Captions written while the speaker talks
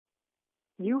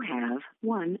You have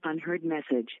one unheard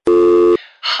message.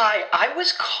 Hi, I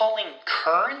was calling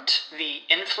Current, the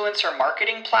influencer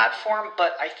marketing platform,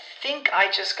 but I think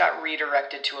I just got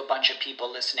redirected to a bunch of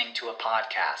people listening to a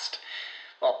podcast.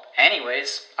 Well,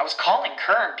 anyways, I was calling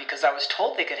Current because I was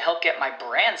told they could help get my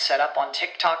brand set up on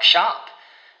TikTok Shop,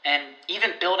 and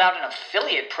even build out an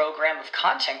affiliate program of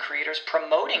content creators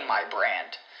promoting my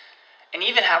brand, and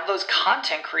even have those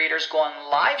content creators go on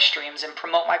live streams and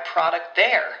promote my product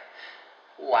there.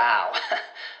 Wow,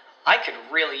 I could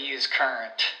really use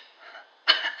Current.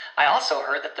 I also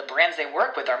heard that the brands they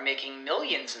work with are making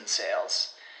millions in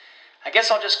sales. I guess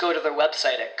I'll just go to their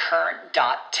website at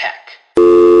current.tech.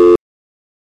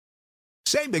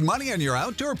 Save big money on your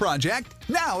outdoor project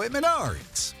now at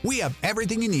Menards. We have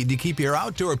everything you need to keep your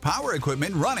outdoor power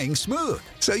equipment running smooth,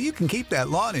 so you can keep that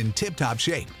lawn in tip-top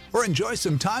shape or enjoy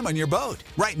some time on your boat.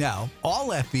 Right now, all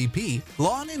FVP,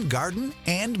 lawn and garden,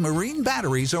 and marine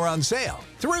batteries are on sale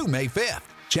through May 5th.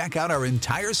 Check out our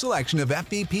entire selection of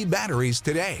FVP batteries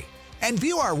today and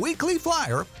view our weekly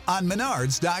flyer on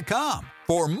Menards.com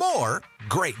for more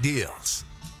great deals.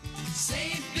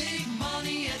 Save big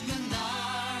money at Menards.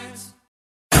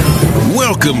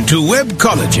 Welcome to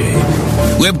Webcology.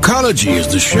 Webcology is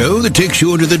the show that takes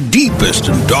you into the deepest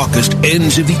and darkest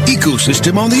ends of the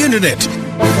ecosystem on the internet.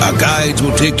 Our guides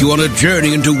will take you on a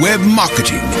journey into web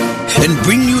marketing and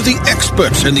bring you the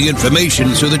experts and the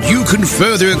information so that you can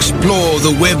further explore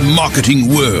the web marketing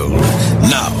world.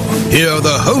 Now, here are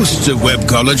the hosts of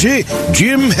Webcology,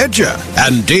 Jim Hedger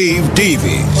and Dave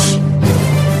Davies.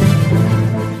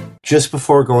 Just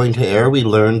before going to air, we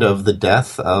learned of the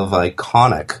death of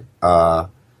iconic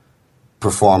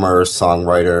performer,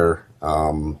 songwriter,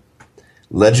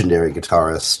 legendary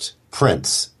guitarist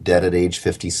Prince, dead at age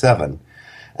 57.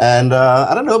 And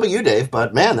I don't know about you, Dave,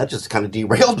 but man, that just kind of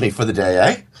derailed me for the day,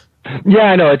 eh? Yeah,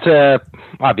 I know. It's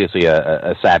obviously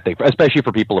a sad thing, especially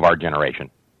for people of our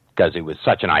generation, because it was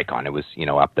such an icon. It was,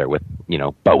 up there with,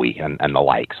 Bowie and the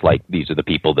likes. Like, these are the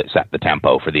people that set the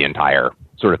tempo for the entire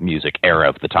sort of music era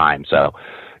of the time. So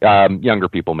younger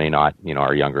people may not,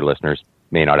 our younger listeners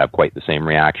may not have quite the same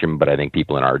reaction, but I think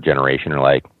people in our generation are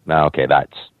like, oh, okay,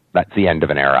 that's the end of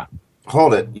an era.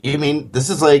 Hold it. You mean this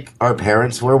is like our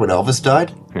parents were when Elvis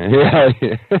died? Yeah.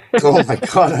 Oh my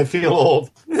God, I feel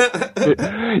old.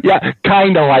 Yeah,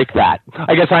 kind of like that.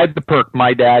 I guess I had the perk.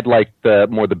 My dad liked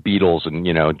more the Beatles, and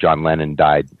John Lennon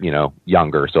died,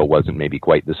 younger, so it wasn't maybe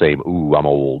quite the same. Ooh, I'm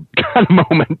old kind of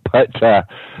moment.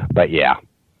 But yeah.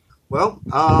 Well,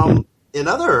 in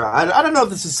other, I don't know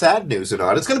if this is sad news or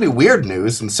not. It's going to be weird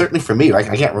news, and certainly for me,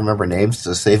 I can't remember names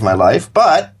to save my life.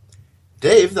 But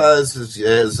Dave, as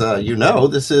you know,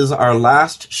 this is our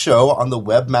last show on the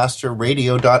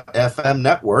WebmasterRadio.fm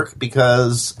network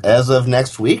because as of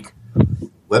next week,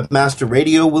 Webmaster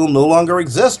Radio will no longer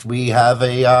exist. We have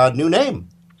a new name.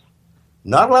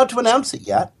 Not allowed to announce it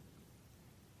yet,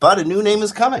 but a new name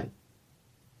is coming.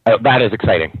 That is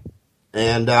exciting.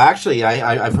 And actually,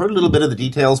 I've heard a little bit of the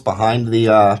details behind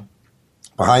the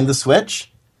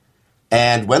switch,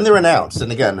 and when they're announced,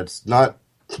 and again, it's not.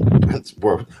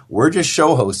 We're just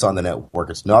show hosts on the network.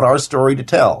 It's not our story to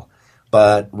tell.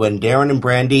 But when Darren and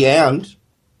Brandy and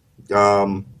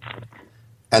the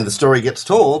story gets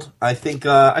told, I think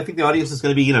the audience is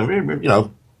going to be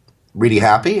really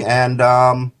happy, and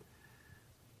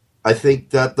I think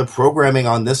that the programming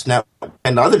on this network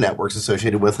and other networks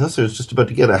associated with us is just about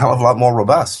to get a hell of a lot more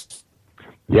robust.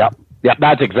 Yep,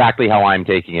 that's exactly how I'm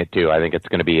taking it too. I think it's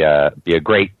going to be a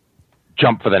great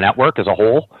jump for the network as a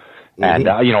whole. And,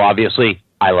 obviously,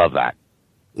 I love that.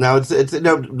 Now, it's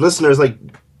listeners,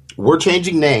 we're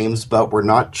changing names, but we're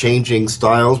not changing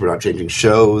styles. We're not changing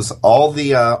shows. All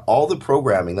the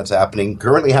programming that's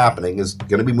currently happening, is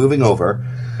going to be moving over.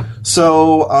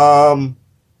 So,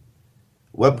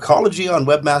 Webcology on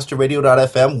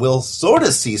WebmasterRadio.fm will sort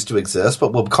of cease to exist,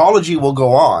 but Webcology will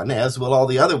go on, as will all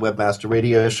the other Webmaster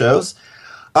Radio shows.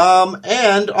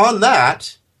 And on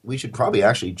that, we should probably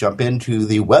actually jump into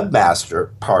the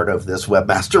webmaster part of this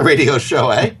Webmaster Radio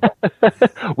show, eh?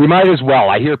 We might as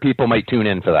well. I hear people might tune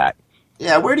in for that.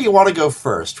 Yeah, where do you want to go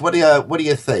first? What do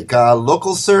you think?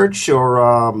 Local search or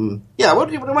why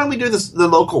don't we do the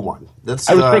local one? I was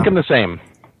thinking the same.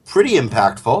 Pretty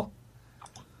impactful.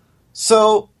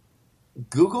 So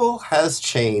Google has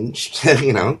changed,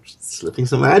 slipping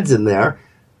some ads in there,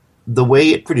 the way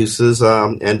it produces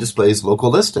and displays local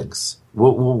listings.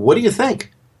 What do you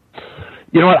think?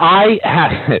 You know what,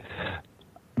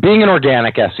 being an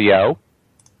organic SEO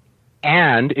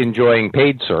and enjoying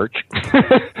paid search,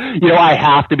 I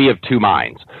have to be of two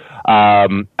minds. I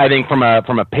think from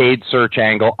a paid search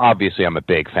angle, obviously I'm a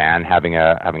big fan, having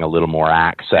a little more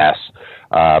access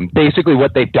Basically,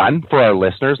 what they've done for our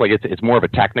listeners, like it's more of a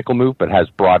technical move, but has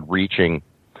broad-reaching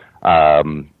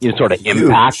sort of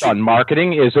impact on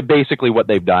marketing. Is basically what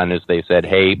they've done is they said,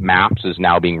 "Hey, Maps is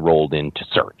now being rolled into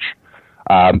search."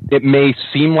 It may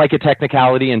seem like a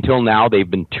technicality. Until now, they've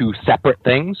been two separate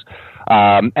things.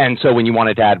 And so when you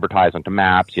wanted to advertise onto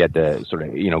Maps, you had to sort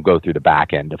of, go through the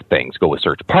back end of things, go with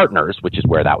Search Partners, which is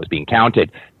where that was being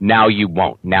counted. Now you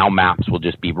won't. Now Maps will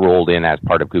just be rolled in as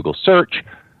part of Google Search.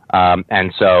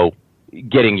 And so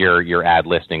getting your ad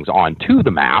listings onto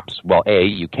the Maps, well, A,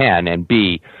 you can, and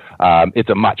B, it's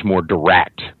a much more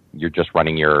direct. You're just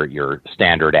running your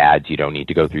standard ads. You don't need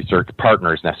to go through Search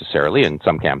Partners necessarily. In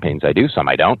some campaigns I do, some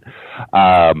I don't.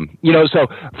 So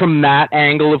from that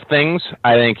angle of things,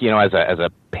 I think, as a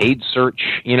paid search,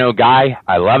 guy,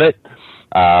 I love it.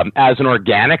 As an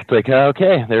organic, it's like,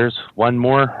 okay, there's one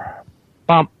more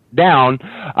bump down.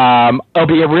 I'll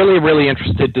be really, really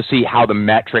interested to see how the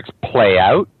metrics play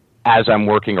out as I'm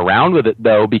working around with it,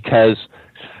 though, because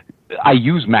I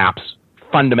use Maps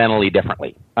fundamentally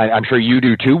differently. I'm sure you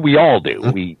do too. We all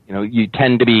do. You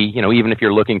tend to be, even if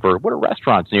you're looking for what are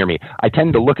restaurants near me, I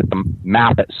tend to look at the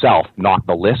map itself, not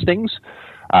the listings.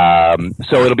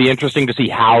 So it'll be interesting to see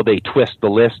how they twist the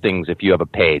listings if you have a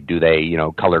paid. Do they,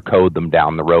 color code them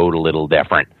down the road a little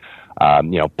different?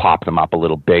 Pop them up a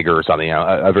little bigger or something,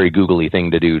 a very googly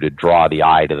thing to do to draw the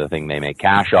eye to the thing they make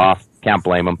cash off. Can't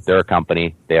blame them. They're a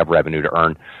company. They have revenue to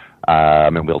earn.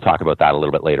 And we'll talk about that a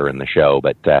little bit later in the show.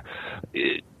 But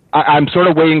I'm sort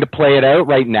of waiting to play it out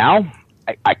right now.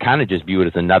 I kind of just view it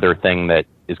as another thing that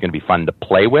is going to be fun to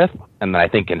play with, and that I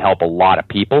think can help a lot of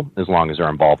people as long as they're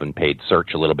involved in paid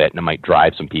search a little bit, and it might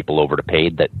drive some people over to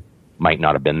paid that might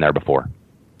not have been there before.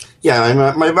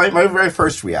 Yeah, my very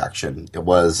first reaction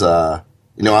was, I'm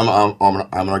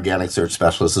an organic search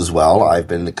specialist as well. I've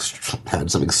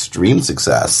had some extreme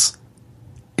success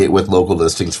with local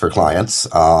listings for clients.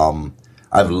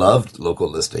 I've loved local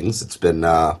listings. It's been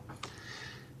a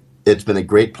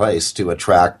great place to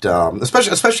attract,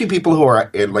 especially people who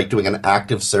are doing an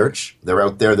active search. They're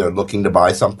out there. They're looking to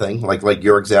buy something. Like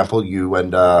your example, you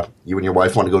and your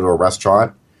wife want to go to a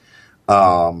restaurant.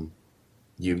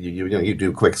 You do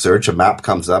a quick search. A map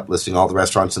comes up listing all the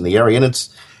restaurants in the area, and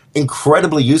it's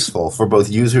incredibly useful for both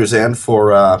users and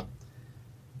for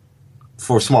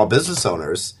small business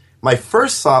owners. My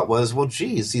first thought was, well,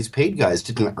 geez, these paid guys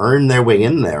didn't earn their way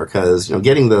in there because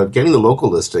getting the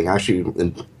local listing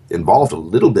actually involved a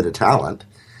little bit of talent,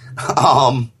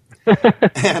 and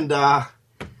but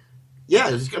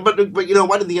you know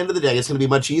what? At the end of the day, it's going to be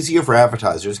much easier for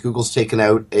advertisers. Google's taken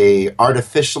out a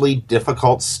artificially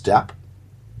difficult step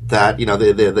that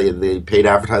the paid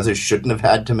advertisers shouldn't have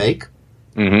had to make.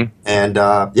 Mm-hmm. And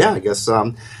I guess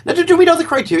now do we know the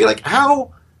criteria? Like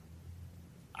how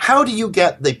do you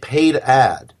get the paid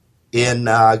ad in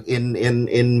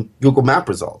Google Map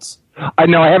results?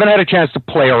 No, I haven't had a chance to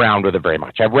play around with it very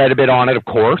much. I've read a bit on it, of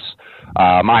course.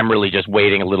 I'm really just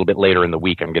waiting a little bit later in the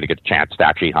week. I'm going to get a chance to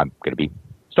I'm going to be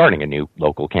starting a new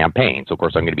local campaign. So, of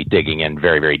course, I'm going to be digging in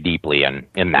very, very deeply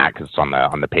in that because it's on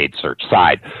the paid search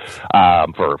side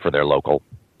for their local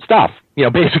stuff.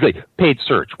 Basically, paid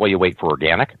search while you wait for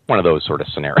organic, one of those sort of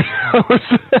scenarios.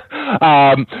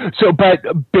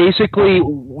 But basically,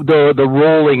 the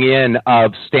rolling in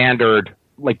of standard,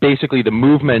 basically the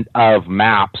movement of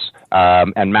maps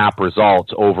and map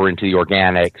results over into the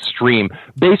organic stream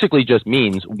basically just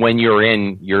means when you're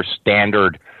in your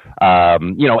standard,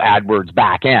 AdWords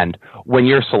back end, when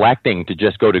you're selecting to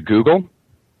just go to Google,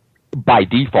 by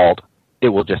default, it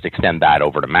will just extend that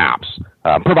over to Maps,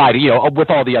 provided,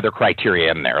 with all the other criteria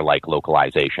in there, like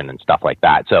localization and stuff like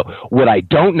that. So what I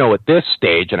don't know at this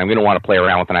stage, and I'm going to want to play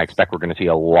around with, and I expect we're going to see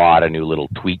a lot of new little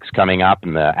tweaks coming up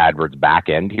in the AdWords back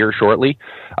end here shortly.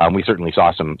 We certainly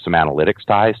saw some analytics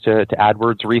ties to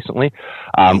AdWords recently.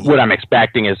 What I'm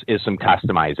expecting is some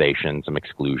customization, some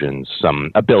exclusions, some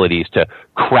abilities to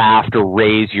craft or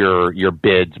raise your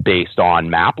bids based on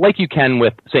map, like you can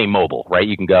with, say, mobile, right?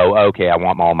 You can go, okay, I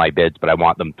want all my bids, but I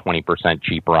want them 20%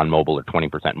 cheaper on mobile or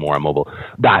 20% more on mobile.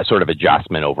 That sort of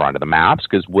adjustment over onto the maps,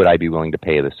 because would I be willing to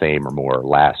pay the same or more or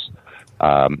less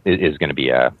is going to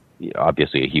be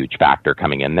obviously a huge factor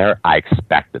coming in there. I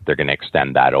expect that they're going to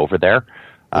extend that over there.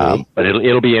 But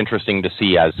it'll be interesting to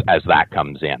see as that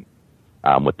comes in,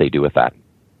 what they do with that.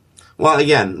 Well,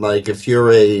 again, if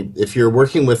you're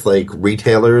working with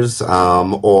retailers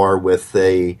or with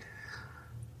a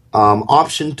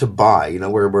option to buy,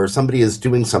 where somebody is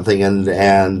doing something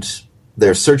and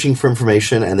they're searching for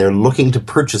information and they're looking to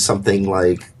purchase something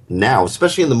now,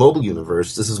 especially in the mobile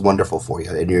universe, this is wonderful for you,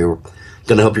 and you're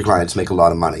going to help your clients make a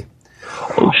lot of money.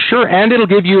 Oh, sure, and it'll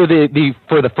give you the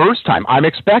for the first time. I'm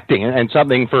expecting, and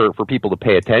something for people to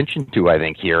pay attention to, I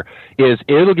think here is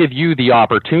it'll give you the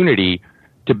opportunity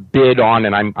to bid on,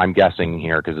 and I'm guessing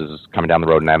here because this is coming down the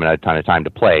road and I haven't had a ton of time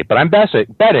to play, but I'm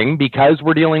betting because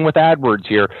we're dealing with AdWords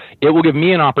here, it will give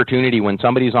me an opportunity when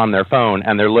somebody's on their phone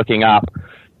and they're looking up,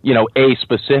 a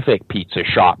specific pizza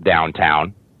shop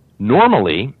downtown.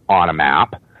 Normally on a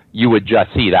map, you would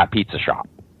just see that pizza shop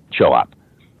show up.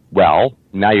 Well,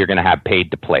 now you're going to have paid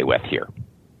to play with here,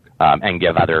 and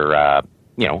give other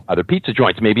pizza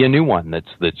joints, maybe a new one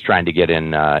that's trying to get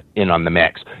in on the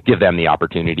mix. Give them the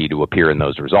opportunity to appear in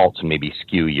those results and maybe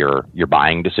skew your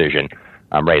buying decision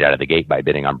right out of the gate by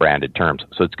bidding on branded terms.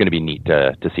 So it's going to be neat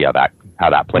to see how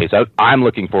that plays out. I'm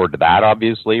looking forward to that,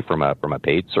 obviously, from a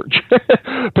paid search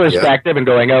perspective, and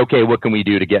going, okay, what can we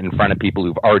do to get in front of people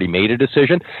who've already made a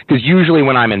decision? Because usually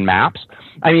when I'm in maps,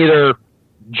 I'm either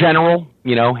general,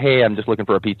 hey, I'm just looking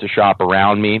for a pizza shop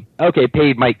around me. Okay,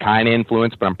 paid might kind of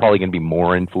influence, but I'm probably going to be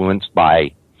more influenced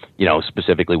by,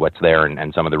 specifically what's there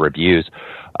and some of the reviews.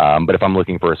 But if I'm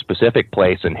looking for a specific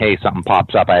place and, hey, something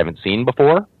pops up I haven't seen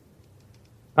before,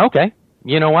 okay,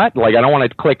 you know what? Like, I don't want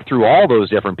to click through all those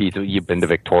different pizzas. You've been to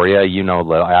Victoria,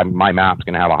 my map's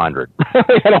going to have 100.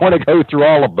 I don't want to go through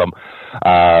all of them.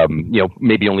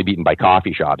 Maybe only beaten by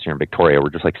coffee shops here in Victoria. We're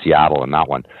just like Seattle in that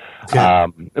one. Okay.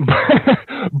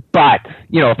 But,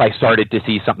 if I started to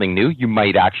see something new, you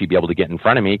might actually be able to get in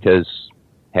front of me because,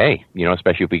 hey,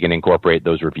 especially if we can incorporate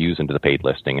those reviews into the paid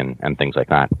listing and things like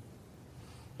that.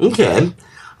 Okay.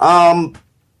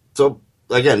 So,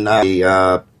 again,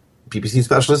 PPC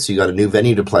specialist, you got a new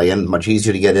venue to play in, much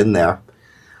easier to get in there.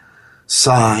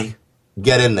 Sigh.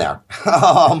 Get in there.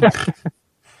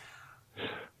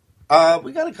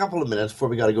 We got a couple of minutes before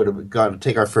we got to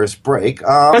take our first break.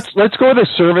 Let's go to the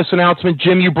service announcement.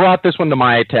 Jim, you brought this one to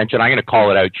my attention. I'm going to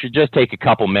call it out. It should just take a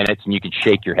couple minutes, and you can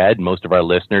shake your head, most of our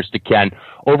listeners, to Ken,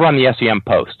 over on the SEM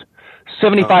Post.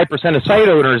 75% of site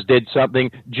owners did something.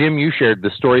 Jim, you shared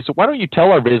the story. So why don't you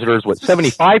tell our visitors what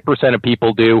 75% of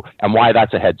people do and why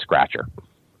that's a head scratcher?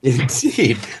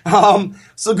 Indeed.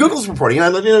 So Google's reporting,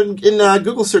 in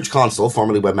Google Search Console,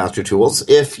 formerly Webmaster Tools,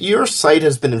 if your site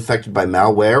has been infected by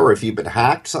malware or if you've been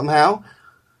hacked somehow,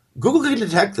 Google can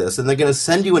detect this and they're going to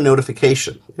send you a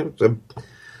notification.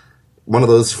 One of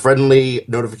those friendly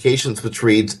notifications which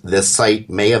reads, "This site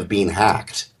may have been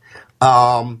hacked."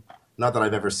 Not that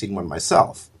I've ever seen one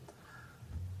myself.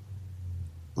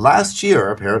 Last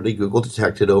year, apparently, Google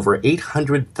detected over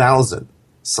 800,000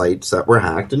 sites that were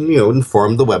hacked and,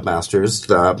 informed the webmasters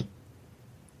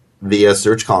via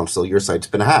Search Console, your site's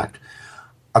been hacked.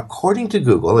 According to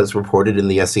Google, as reported in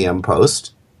the SEM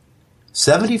Post,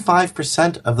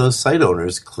 75% of those site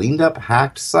owners cleaned up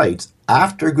hacked sites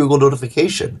after Google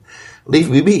notification,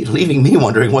 leaving me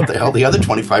wondering what the hell the other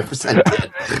 25%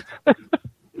 did.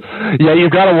 Yeah,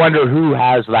 you've got to wonder who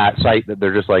has that site that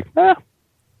they're just like,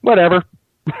 whatever.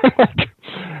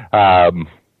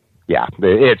 Yeah,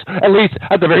 it's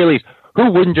at the very least,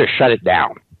 who wouldn't just shut it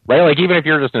down, right? Like, even if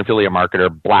you're just an affiliate marketer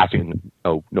blasting,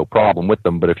 no problem with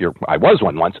them. But I was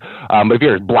one once, but if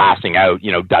you're blasting out,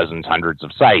 dozens, hundreds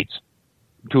of sites,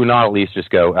 to not at least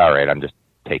just go, all right, I'm just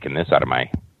taking this out of my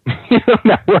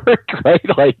network,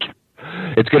 right? Like,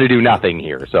 it's going to do nothing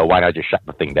here. So why not just shut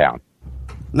the thing down?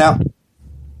 Now,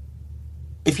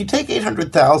 if you take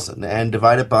 800,000 and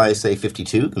divide it by, say,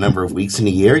 52, the number of weeks in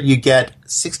a year, you get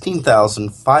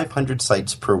 16,500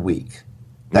 sites per week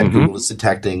that Google is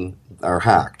detecting are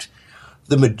hacked.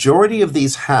 The majority of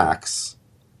these hacks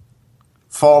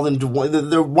fall into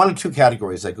there are one or two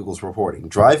categories that Google's reporting.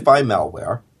 Drive-by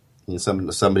malware,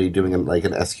 somebody doing like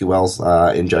an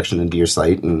SQL injection into your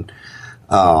site and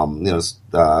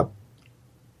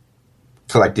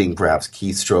collecting perhaps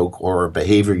keystroke or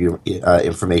behavior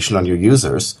information on your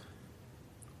users,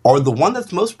 or the one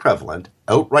that's most prevalent,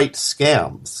 outright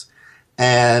scams.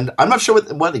 And I'm not sure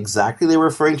what exactly they were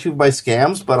referring to by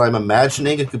scams, but I'm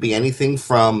imagining it could be anything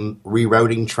from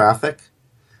rerouting traffic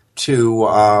to,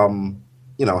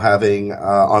 having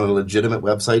on a legitimate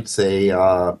website, say,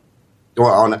 or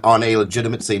on a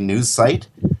legitimate, say, news site,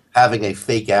 having a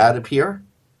fake ad appear,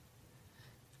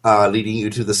 leading you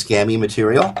to the scammy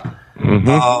material.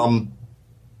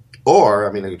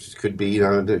 Or, it just could be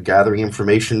gathering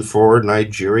information for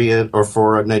Nigeria or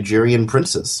for Nigerian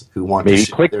princes who want maybe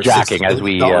to clickjacking,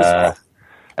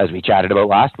 as we chatted about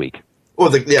last week. Well,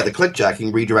 the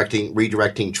clickjacking,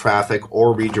 redirecting traffic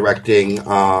or redirecting.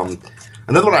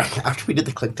 Another one. After we did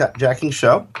the clickjacking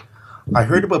show, I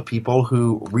heard about people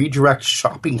who redirect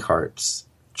shopping carts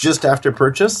just after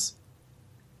purchase.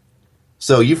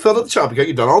 So you filled out the shopping cart,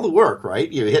 you've done all the work,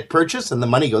 right? You hit purchase, and the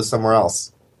money goes somewhere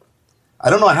else. I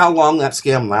don't know how long that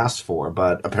scam lasts for,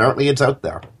 but apparently it's out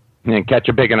there. And catch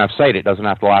a big enough site, it doesn't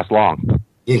have to last long.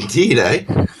 Indeed,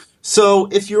 eh? So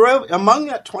if you're among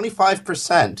that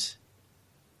 25%,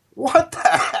 what the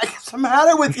heck is the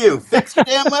matter with you? Fix your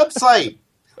damn website.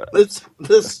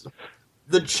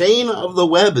 The chain of the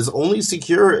web is only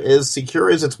secure as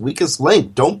its weakest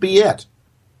link. Don't be it.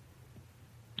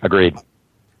 Agreed.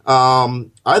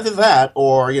 Either that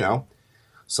or,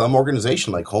 some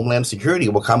organization like Homeland Security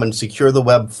will come and secure the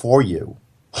web for you.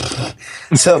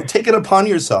 So take it upon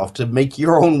yourself to make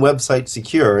your own website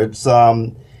secure. It's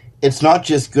not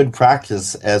just good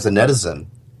practice as a netizen.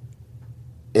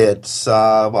 It's,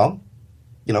 kind of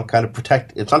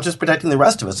it's not just protecting the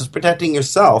rest of us, it's protecting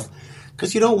yourself,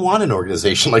 because you don't want an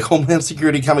organization like Homeland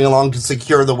Security coming along to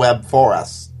secure the web for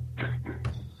us.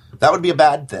 That would be a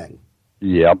bad thing.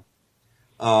 Yep.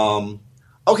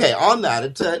 Okay, on that,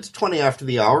 it's 20 after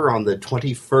the hour on the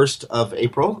 21st of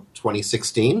April,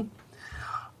 2016.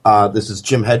 This is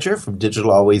Jim Hedger from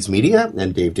Digital Always Media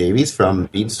and Dave Davies from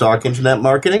Beanstalk Internet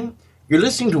Marketing. You're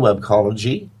listening to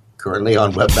Webcology, currently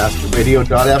on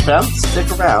webmasterradio.fm.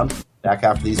 Stick around. Back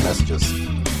after these messages.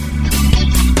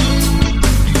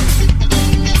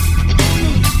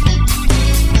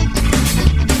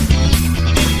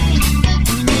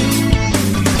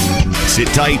 Sit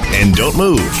tight and don't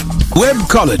move.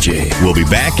 Webcology. We'll be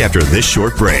back after this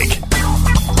short break.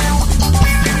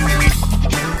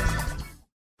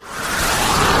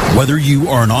 Whether you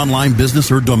are an online business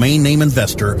or domain name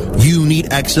investor, you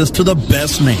need access to the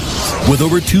best names. With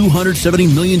over 270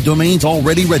 million domains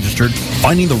already registered,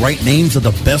 finding the right names at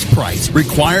the best price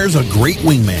requires a great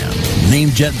wingman.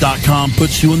 Namejet.com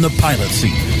puts you in the pilot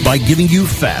seat by giving you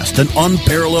fast and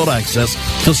unparalleled access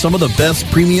to some of the best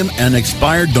premium and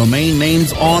expired domain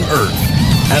names on earth.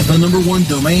 As the #1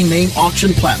 domain name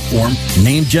auction platform,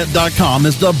 Namejet.com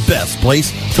is the best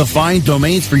place to find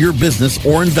domains for your business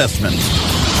or investment.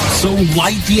 So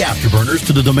light the afterburners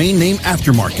to the domain name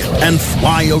aftermarket and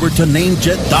fly over to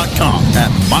Namejet.com at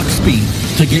Mach speed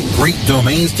to get great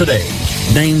domains today.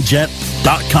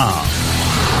 Namejet.com.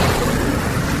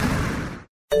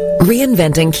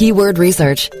 Reinventing keyword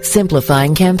research,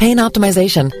 simplifying campaign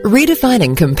optimization,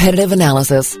 redefining competitive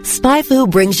analysis. SpyFu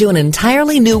brings you an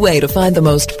entirely new way to find the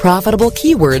most profitable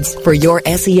keywords for your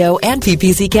SEO and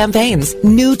PPC campaigns.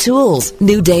 New tools,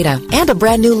 new data, and a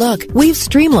brand new look. We've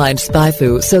streamlined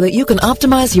SpyFu so that you can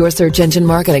optimize your search engine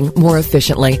marketing more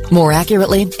efficiently, more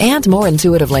accurately, and more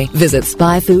intuitively. Visit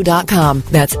spyfu.com.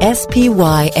 That's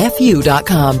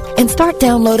SPYFU.com and start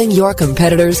downloading your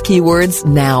competitors' keywords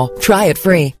now. Try it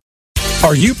free.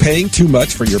 Are you paying too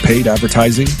much for your paid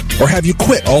advertising? Or have you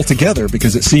quit altogether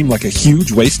because it seemed like a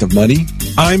huge waste of money?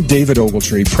 I'm David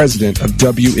Ogletree, president of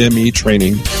WME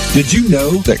Training. Did you know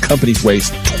that companies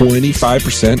waste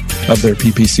 25% of their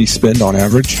PPC spend on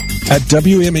average? At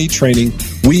WME Training,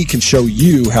 we can show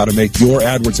you how to make your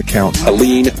AdWords account a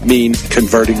lean, mean,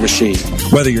 converting machine.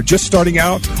 Whether you're just starting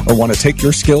out or want to take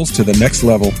your skills to the next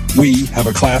level, we have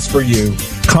a class for you.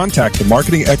 Contact the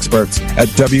marketing experts at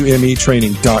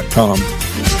WMEtraining.com.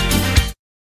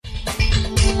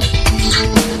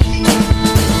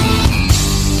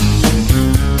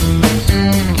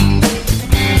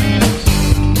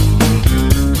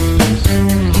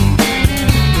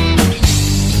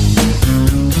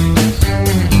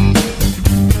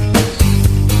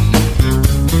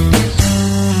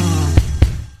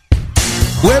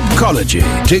 Webcology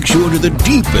takes you into the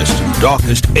deepest and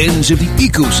darkest ends of the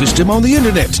ecosystem on the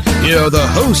internet. Here are the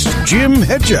hosts, Jim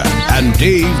Hedger and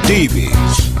Dave Davies.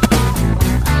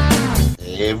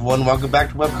 Hey everyone, welcome back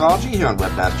to Webcology here on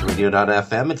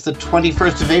webmasterradio.fm. It's the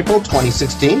 21st of April,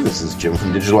 2016. This is Jim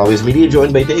from Digital Always Media,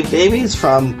 joined by Dave Davies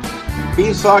from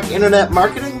Beanstalk Internet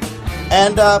Marketing.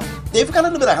 And they've got a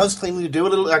little bit of house cleaning to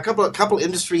do, a couple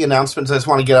industry announcements I just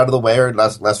want to get out of the way, or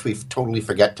lest we totally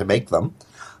forget to make them.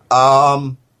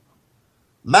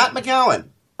 Matt McGowan.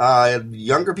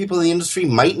 Younger people in the industry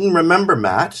mightn't remember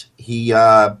Matt. He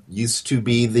used to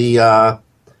be the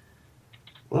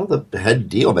head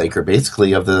deal maker,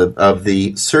 basically, of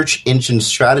the Search Engine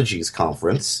Strategies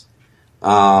Conference.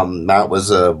 Matt was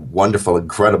a wonderful,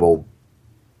 incredible,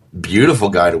 beautiful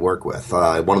guy to work with.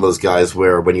 One of those guys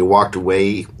where when you walked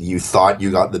away, you thought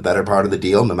you got the better part of the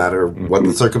deal, no matter what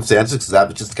the circumstances, because that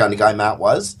was just the kind of guy Matt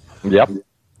was. Yep.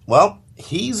 Well,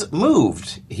 he's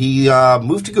moved. He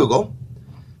moved to Google.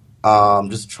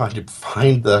 Just trying to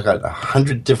find the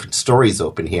 100 different stories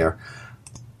open here.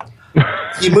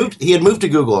 He had moved to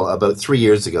Google about 3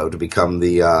 years ago to become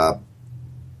the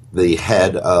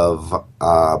head of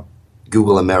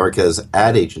Google America's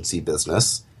ad agency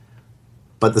business.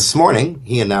 But this morning,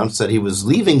 he announced that he was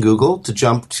leaving Google to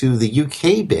jump to the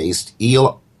UK-based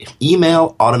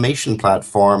email automation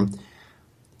platform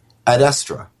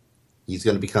Adestra. He's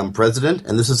going to become president,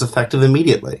 and this is effective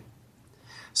immediately.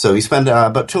 So he spent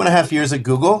about 2.5 years at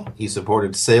Google. He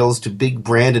supported sales to big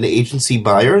brand and agency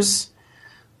buyers.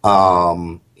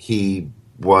 He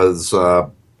was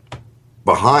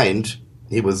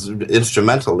he was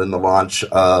instrumental in the launch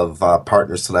of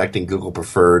Partner Select and Google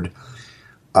Preferred,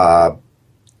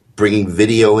 bringing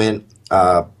video into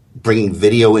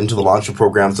the launch of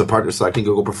programs of Partner Select and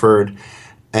Google Preferred,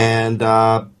 and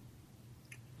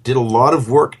did a lot of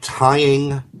work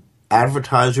tying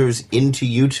advertisers into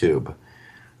YouTube.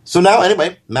 So now,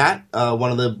 anyway, Matt,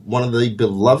 one of the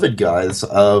beloved guys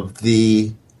of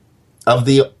the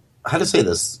how to say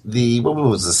this, what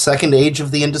was the second age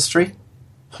of the industry?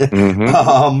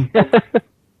 Mm-hmm.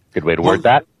 Good way to word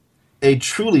that. A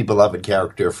truly beloved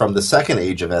character from the second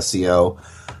age of SEO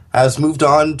has moved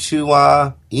on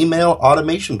to email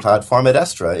automation platform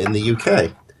Adestra in the UK.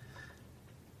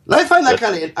 And I find that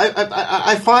kind of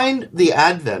I find the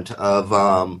advent of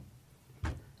I'm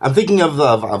thinking of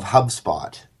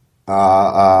HubSpot,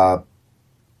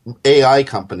 AI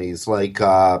companies like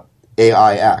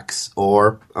AIX,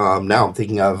 or now I'm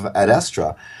thinking of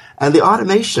Adestra, and the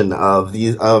automation of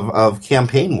of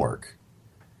campaign work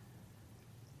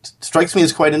strikes me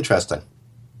as quite interesting.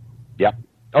 Yep.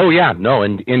 Oh yeah, no,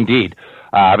 indeed.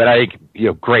 But I think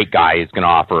great guy is going to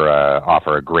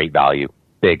offer a great value.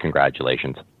 Big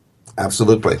congratulations.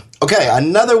 Absolutely. Okay,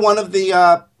 another one of the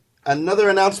another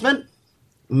announcement.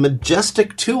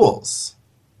 Majestic Tools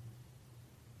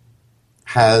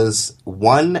has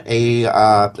won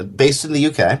based in the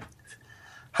UK,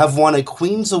 have won a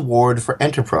Queen's Award for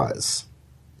Enterprise.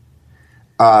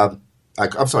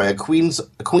 I'm sorry, a Queen's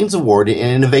Award in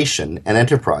Innovation and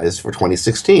Enterprise for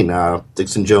 2016.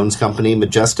 Dixon Jones company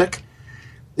Majestic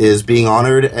is being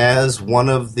honored as one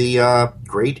of the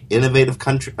great innovative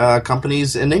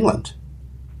companies in England.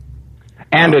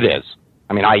 And it is.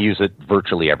 I mean, I use it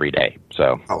virtually every day.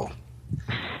 So. Oh,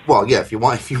 well, yeah. If you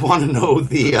want to know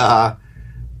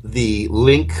the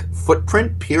link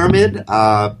footprint pyramid,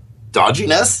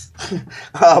 dodginess,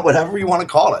 whatever you want to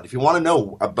call it. If you want to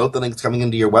know about the links coming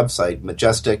into your website,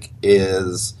 Majestic's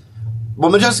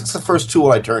the first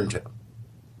tool I turn to.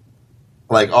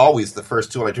 Like always, the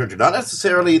first tool I turn to. Not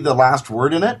necessarily the last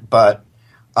word in it, but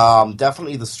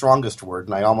definitely the strongest word.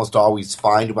 And I almost always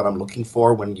find what I'm looking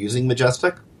for when using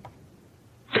Majestic.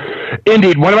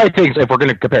 Indeed. One of my things, if we're going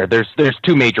to compare, there's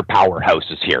two major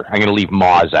powerhouses here. I'm going to leave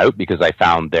Moz out because I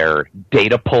found their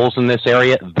data pulls in this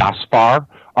area thus far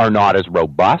are not as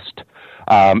robust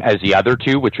as the other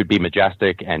two, which would be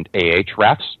Majestic and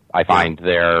Ahrefs. I find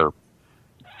their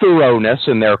thoroughness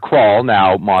and their crawl.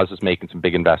 Now, Moz is making some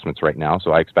big investments right now,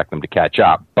 so I expect them to catch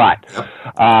up. But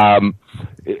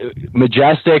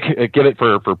Majestic, give it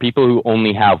for people who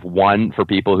only have one, for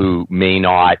people who may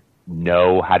not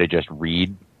know how to just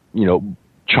read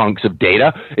chunks of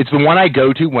data. It's the one I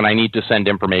go to when I need to send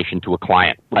information to a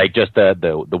client, like just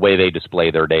the way they display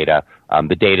their data,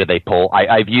 the data they pull.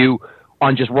 I view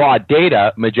on just raw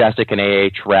data, Majestic and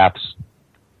Ahrefs,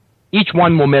 each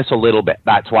one will miss a little bit.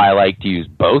 That's why I like to use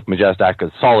both. Majestic is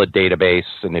a solid database,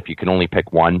 and if you can only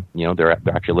pick one, they're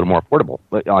actually a little more affordable.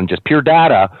 But on just pure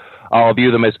data, I'll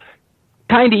view them as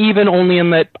kind of even, only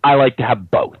in that I like to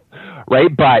have both,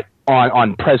 right? But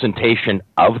on presentation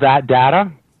of that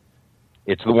data,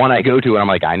 it's the one I go to, and I'm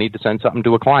like, I need to send something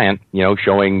to a client,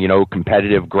 showing,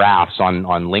 competitive graphs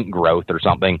on link growth or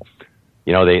something.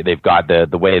 They've got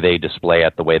the way they display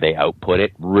it, the way they output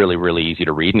it, really, really easy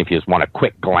to read. And if you just want a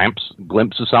quick glimpse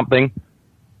of something,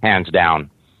 hands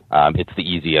down, it's the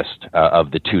easiest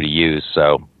of the two to use.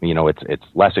 So, it's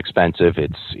less expensive.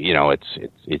 It's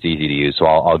easy to use. So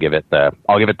I'll give it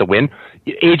the win.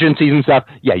 Agencies and stuff,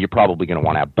 yeah, you're probably going to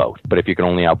want to have both. But if you can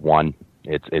only have one,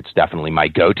 it's definitely my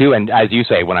go-to. And as you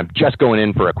say, when I'm just going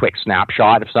in for a quick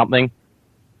snapshot of something,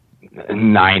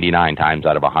 99 times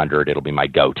out of 100, it'll be my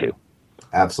go-to.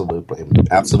 Absolutely.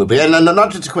 And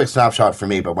not just a quick snapshot for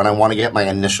me, but when I want to get my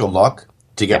initial look,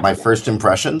 to get my first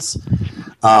impressions.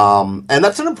 And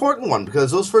that's an important one, because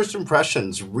those first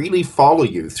impressions really follow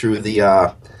you through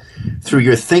through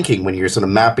your thinking when you're sort of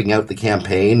mapping out the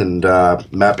campaign and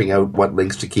mapping out what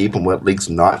links to keep and what links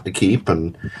not to keep,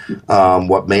 and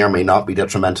what may or may not be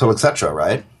detrimental, etc.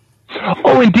 Right?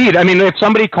 Oh, indeed. I mean, if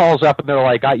somebody calls up and they're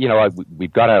like,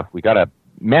 we've got a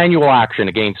manual action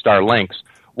against our links.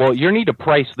 Well, you need to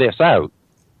price this out.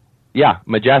 Yeah,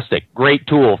 Majestic, great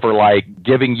tool for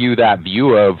giving you that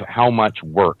view of how much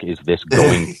work is this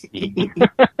going to be.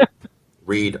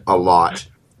 Read a lot.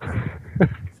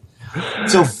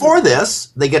 So for this,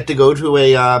 they get to go to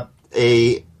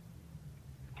a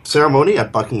ceremony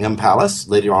at Buckingham Palace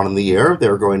later on in the year.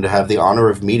 They're going to have the honor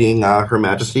of meeting Her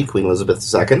Majesty Queen Elizabeth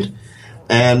II,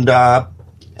 and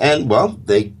well,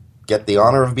 they get the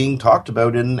honor of being talked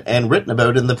about and written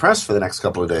about in the press for the next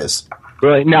couple of days.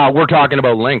 Right. Now, we're talking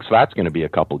about links. That's going to be a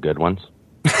couple good ones.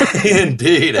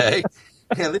 Indeed, eh?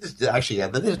 Yeah, they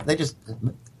just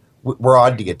we're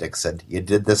on to you, Dixon. You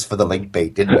did this for the link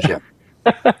bait, didn't you?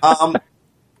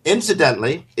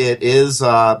 Incidentally, it is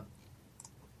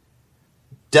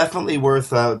definitely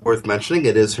worth mentioning.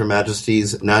 It is Her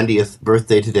Majesty's 90th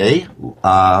birthday today.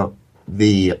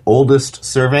 The oldest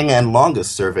serving and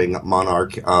longest serving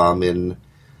monarch in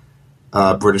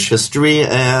British history,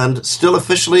 and still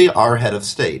officially our head of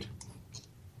state.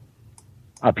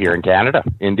 Up here in Canada,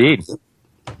 indeed.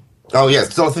 Oh, yeah,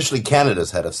 still officially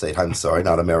Canada's head of state. I'm sorry,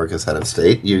 not America's head of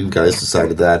state. You guys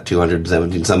decided that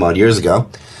 217 some odd years ago.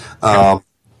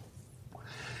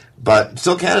 But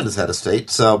still Canada's head of state,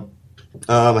 so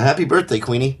happy birthday,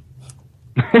 Queenie.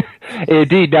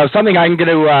 Indeed. Now, something I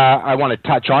want to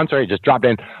touch on. Sorry, it just dropped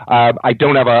in. I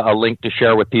don't have a link to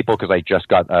share with people because I just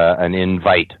got an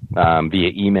invite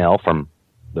via email from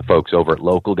the folks over at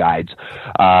Local Guides.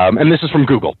 And this is from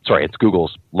Google. Sorry, it's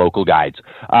Google's Local Guides.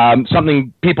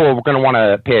 Something people are going to want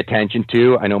to pay attention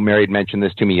to. I know Mary had mentioned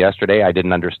this to me yesterday. I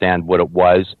didn't understand what it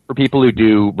was. For people who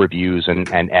do reviews and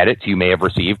edits, you may have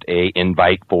received an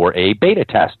invite for a beta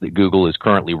test that Google is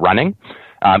currently running.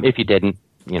 If you didn't,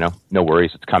 no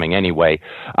worries, it's coming anyway.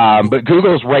 But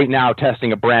Google's right now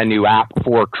testing a brand new app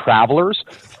for travelers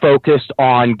focused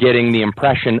on getting the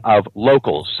impression of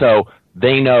locals. So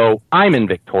they know I'm in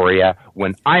Victoria.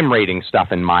 When I'm rating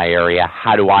stuff in my area,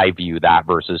 how do I view that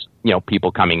versus,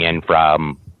 people coming in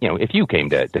from, if you came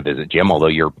to visit Jim, although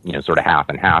you're, sort of half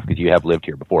and half because you have lived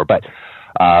here before. But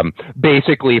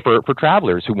basically for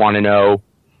travelers who want to know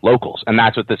locals, and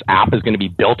that's what this app is going to be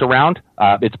built around.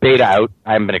 It's beta out.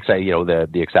 I haven't been excited.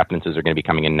 The acceptances are going to be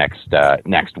coming in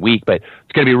next week, but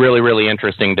it's going to be really, really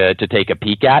interesting to take a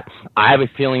peek at. I have a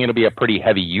feeling it'll be a pretty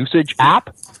heavy usage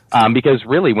app because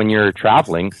really, when you're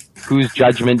traveling, whose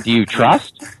judgment do you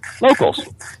trust? Locals.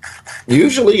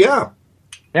 Usually, yeah.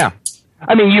 Yeah.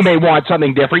 I mean, you may want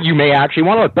something different. You may actually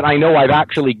want to look, but I know I've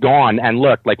actually gone and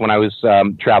looked. Like when I was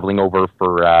traveling over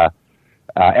for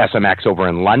SMX over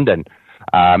in London.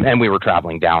 And we were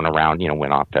traveling down around,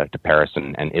 went off to Paris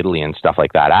and Italy and stuff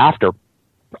like that after.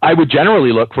 I would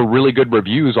generally look for really good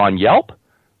reviews on Yelp,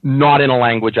 not in a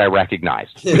language I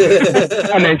recognized.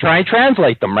 And then try and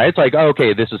translate them, right? It's like,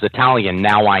 okay, this is Italian.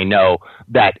 Now I know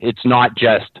that it's not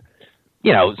just,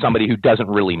 somebody who doesn't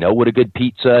really know what a good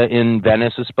pizza in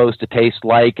Venice is supposed to taste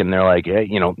like. And they're like, hey,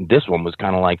 this one was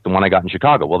kind of like the one I got in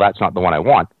Chicago. Well, that's not the one I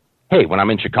want. Hey, when I'm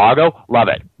in Chicago, love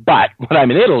it. But when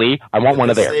I'm in Italy, I want one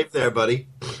of theirs. Safe there, buddy.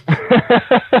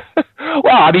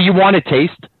 Well, I mean, you want to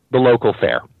taste the local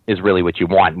fare is really what you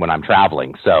want when I'm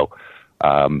traveling. So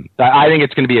I think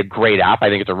it's going to be a great app. I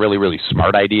think it's a really, really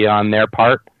smart idea on their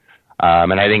part.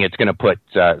 And I think it's going to put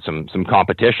some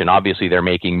competition. Obviously, they're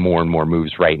making more and more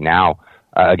moves right now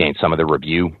against some of the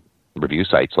review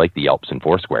sites like the Yelps and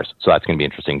Foursquares. So that's going to be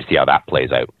interesting to see how that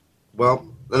plays out. Well,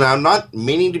 and I'm not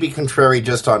meaning to be contrary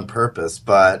just on purpose,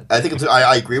 but I think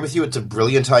I agree with you. It's a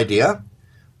brilliant idea,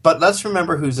 but let's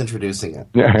remember who's introducing it.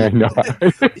 No.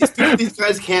 These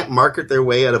guys can't market their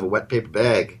way out of a wet paper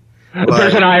bag.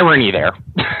 There's an irony there.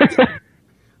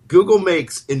 Google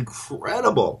makes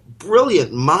incredible,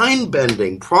 brilliant,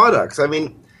 mind-bending products. I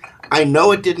mean, I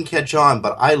know it didn't catch on,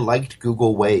 but I liked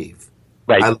Google Wave.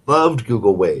 Right. I loved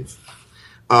Google Wave.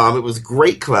 It was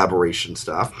great collaboration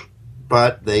stuff.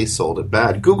 But they sold it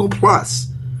bad. Google Plus.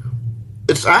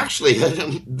 It's actually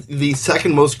the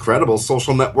second most credible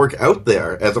social network out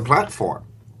there as a platform.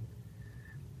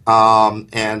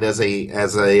 And as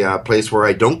a place where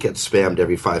I don't get spammed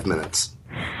every 5 minutes.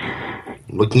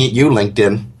 I'm looking at you,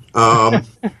 LinkedIn.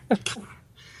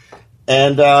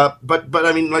 And but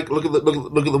I mean, like look at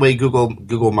the way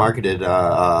Google marketed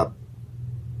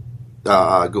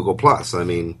Google Plus. I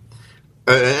mean.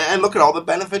 And look at all the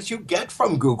benefits you get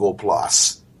from Google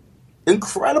Plus.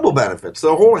 Incredible benefits.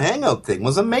 The whole Hangout thing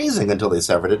was amazing until they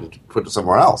severed it and put it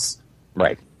somewhere else.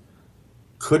 Right.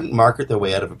 Couldn't market their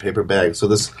way out of a paper bag. So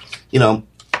this,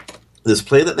 this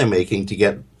play that they're making to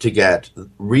get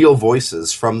real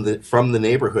voices from the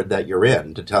neighborhood that you're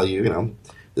in to tell you,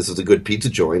 this is a good pizza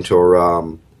joint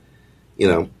or,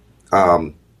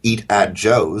 eat at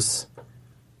Joe's.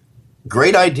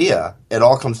 Great idea. It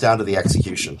all comes down to the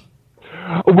execution.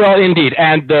 Well, indeed.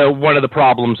 And one of the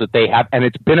problems that they have, and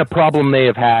it's been a problem they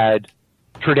have had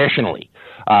traditionally,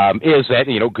 is that,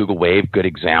 Google Wave, good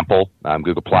example,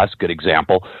 Google Plus, good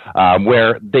example,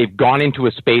 where they've gone into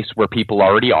a space where people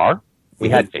already are. We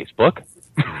had Facebook.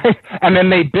 And then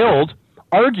they build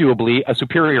arguably a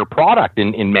superior product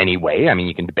in many ways. I mean,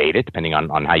 you can debate it depending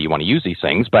on how you want to use these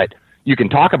things, but you can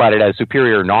talk about it as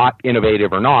superior, not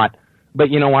innovative or not. But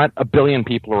you know what? 1 billion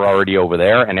people are already over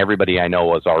there, and everybody I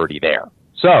know is already there.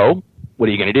 So what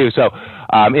are you going to do? So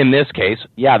in this case,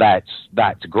 yeah,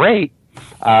 that's great,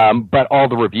 but all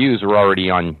the reviews are already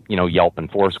on Yelp and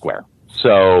Foursquare.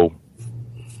 So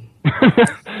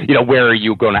where are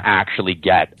you going to actually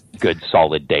get good,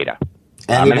 solid data?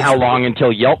 And how long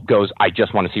until Yelp goes, I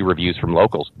just want to see reviews from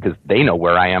locals, because they know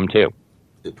where I am too.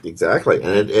 Exactly.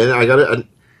 And I got it.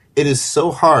 It is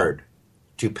so hard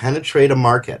to penetrate a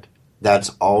market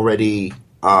that's already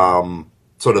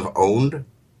sort of owned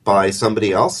by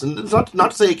somebody else. And it's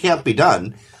not to say it can't be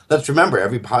done. Let's remember,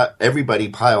 everybody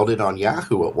piled in on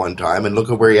Yahoo at one time, and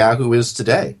look at where Yahoo is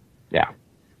today. Yeah.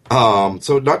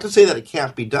 So not to say that it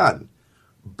can't be done,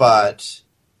 but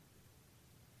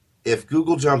if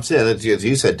Google jumps in, as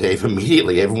you said, Dave,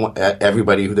 immediately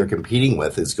everybody who they're competing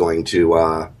with is going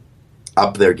to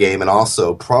up their game and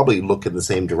also probably look in the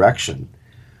same direction.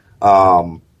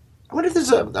 I wonder if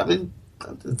there's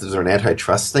is there an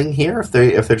antitrust thing here? If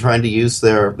they're trying to use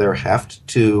their heft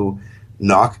to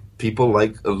knock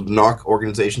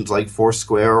organizations like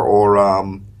Foursquare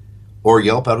or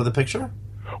Yelp out of the picture?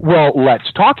 Well,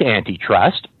 let's talk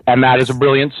antitrust, and that is a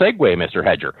brilliant segue, Mr.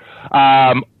 Hedger.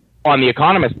 On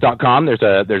theeconomist.com,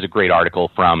 there's a great article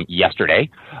from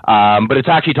yesterday, but it's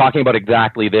actually talking about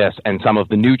exactly this and some of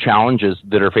the new challenges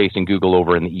that are facing Google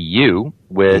over in the EU,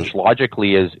 which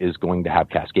logically is going to have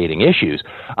cascading issues.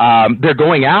 They're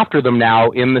going after them now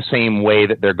in the same way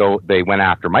that they went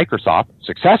after Microsoft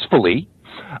successfully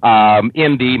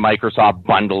in the Microsoft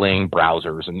bundling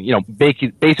browsers and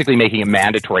basically making it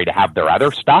mandatory to have their other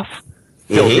stuff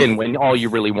built in when all you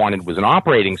really wanted was an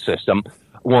operating system.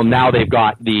 Well, now they've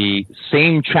got the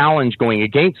same challenge going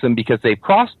against them because they've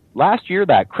crossed last year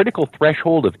that critical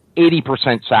threshold of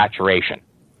 80% saturation.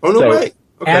 Oh, no way.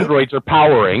 Okay. Androids are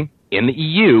powering, in the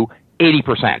EU,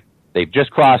 80%. They've just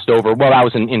crossed over. Well, that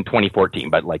was in 2014,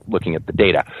 but looking at the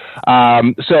data.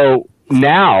 So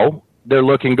now they're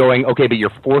going, okay, but you're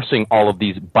forcing all of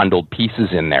these bundled pieces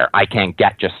in there. I can't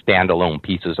get just standalone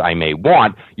pieces I may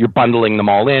want. You're bundling them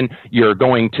all in. You're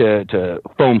going to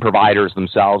phone providers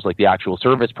themselves, like the actual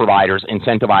service providers,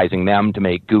 incentivizing them to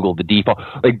make Google the default.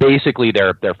 Basically,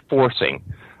 they're forcing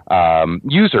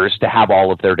users to have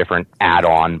all of their different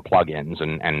add-on plugins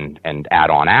and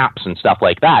add-on apps and stuff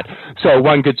like that. So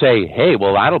one could say, hey,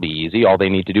 well, that'll be easy. All they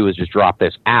need to do is just drop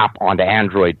this app onto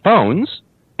Android phones,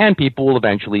 and people will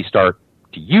eventually start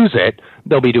to use it.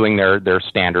 They'll be doing their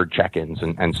standard check-ins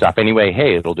and stuff. Anyway,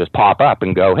 hey, it'll just pop up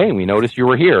and go, hey, we noticed you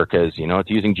were here because, it's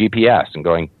using GPS and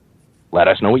going, let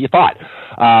us know what you thought.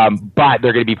 But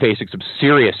they're going to be facing some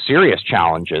serious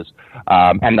challenges.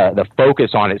 And the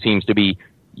focus on it seems to be,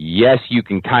 yes, you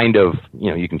can kind of,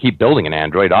 you can keep building an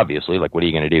Android, obviously. What are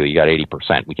you going to do? You got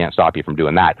 80%. We can't stop you from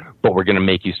doing that. But we're going to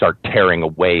make you start tearing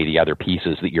away the other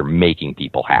pieces that you're making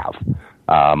people have.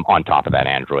 On top of that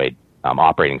Android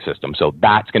operating system. So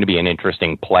that's going to be an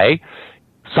interesting play.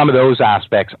 Some of those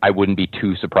aspects I wouldn't be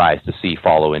too surprised to see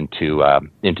follow into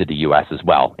the U.S. as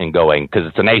well, and going, because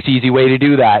it's a nice, easy way to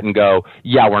do that and go,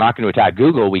 yeah, we're not going to attack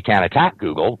Google. We can't attack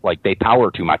Google. They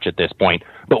power too much at this point,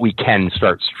 but we can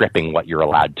start stripping what you're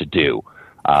allowed to do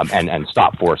and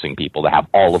stop forcing people to have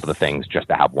all of the things just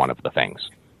to have one of the things.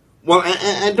 Well,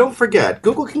 and don't forget,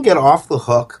 Google can get off the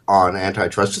hook on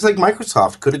antitrust, just like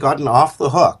Microsoft could have gotten off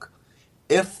the hook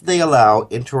if they allow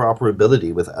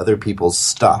interoperability with other people's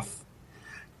stuff.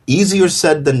 Easier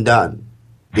said than done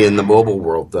in the mobile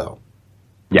world, though.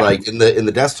 Yeah. In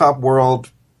the desktop world,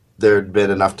 there'd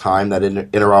been enough time that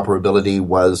interoperability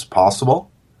was possible.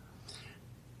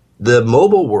 The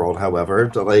mobile world,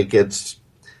 however, it's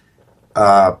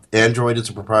Android is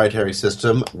a proprietary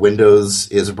system. Windows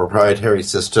is a proprietary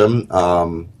system.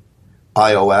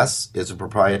 iOS is a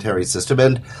proprietary system.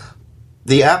 And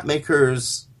the app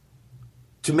makers,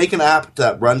 to make an app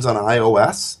that runs on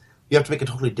iOS, you have to make a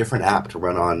totally different app to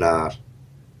run on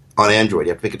Android.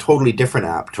 You have to make a totally different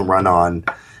app to run on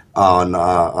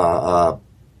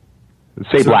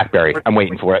say BlackBerry. I'm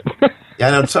waiting for it.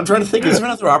 Yeah, so I'm trying to think. Is there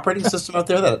another operating system out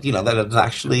there that that is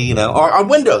actually or on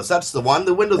Windows? That's the one,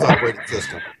 the Windows operating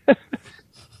system.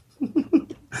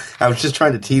 I was just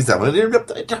trying to tease that one.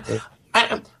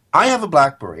 I have a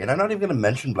BlackBerry, and I'm not even going to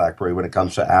mention BlackBerry when it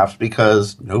comes to apps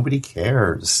because nobody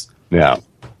cares. Yeah,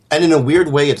 and in a weird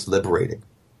way, it's liberating.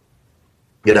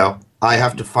 I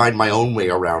have to find my own way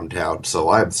around town, so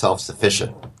I'm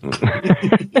self-sufficient.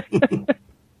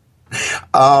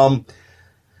 But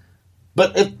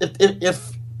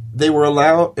if they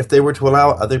were to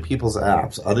allow other people's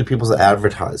apps, other people's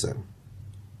advertising,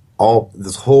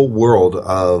 this whole world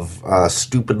of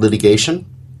stupid litigation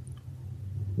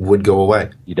would go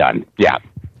away. You done? Yeah.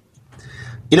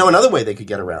 You know, another way they could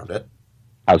get around it.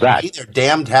 How's that? Pay their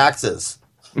damn taxes.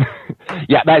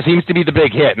 Yeah, that seems to be the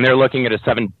big hit, and they're looking at a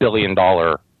 $7 billion,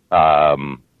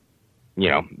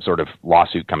 sort of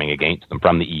lawsuit coming against them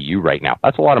from the EU right now.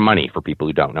 That's a lot of money for people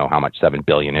who don't know how much $7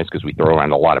 billion is, because we throw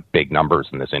around a lot of big numbers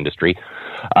in this industry.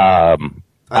 I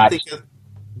think,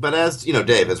 but as you know,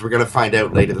 Dave, as we're going to find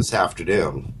out later this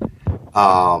afternoon,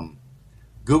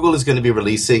 Google is going to be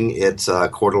releasing its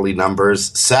quarterly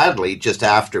numbers, sadly, just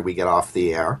after we get off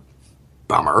the air.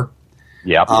 Bummer.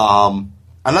 Yeah.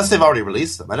 Unless they've already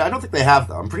released them. I don't think they have,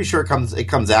 though. I'm pretty sure it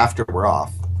comes after we're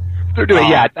off. They're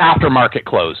doing, it's after market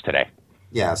close today.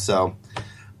 Yeah, so.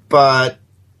 But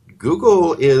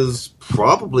Google is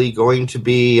probably going to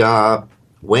be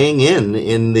weighing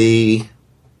in the.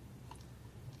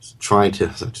 I'm just trying to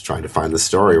find the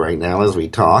story right now as we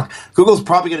talk. Google's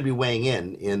probably going to be weighing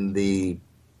in the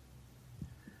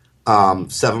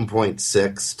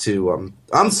 7.6 to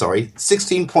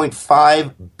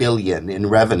 16.5 billion in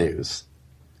revenues.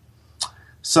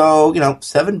 So,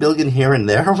 $7 billion here and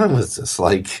there was just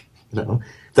like, they were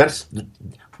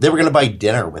going to buy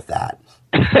dinner with that.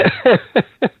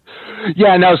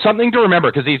 Yeah, no, something to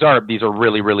remember, because these are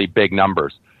really, really big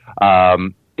numbers.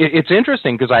 It's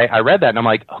interesting because I read that and I'm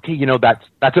like, okay,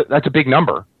 that's a big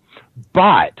number.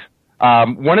 But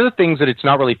one of the things that it's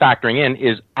not really factoring in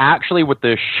is actually what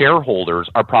the shareholders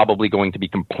are probably going to be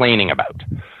complaining about,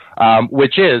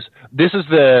 which is this is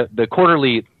the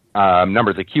quarterly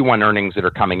numbers, the Q1 earnings that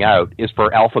are coming out is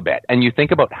for Alphabet. And you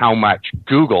think about how much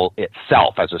Google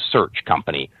itself as a search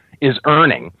company is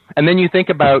earning. And then you think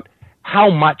about how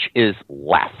much is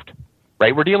left,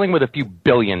 right? We're dealing with a few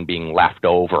billion being left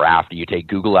over after you take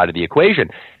Google out of the equation.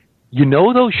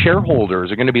 Those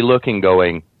shareholders are going to be looking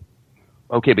going,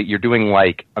 okay, but you're doing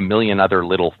like a million other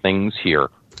little things here.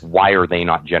 Why are they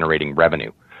not generating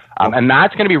revenue? And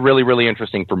that's going to be really, really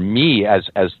interesting for me as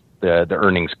the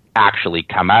earnings actually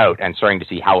come out and starting to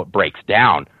see how it breaks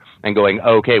down and going,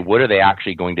 okay, what are they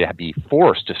actually going to be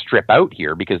forced to strip out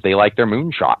here because they like their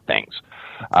moonshot things?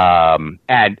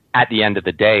 And at the end of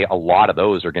the day, a lot of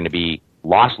those are going to be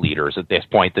loss leaders at this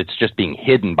point that's just being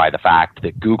hidden by the fact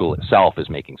that Google itself is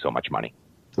making so much money.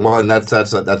 Well, and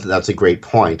that's a great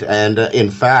point. And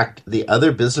in fact, the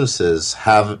other businesses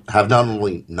have not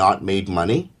only not made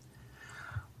money,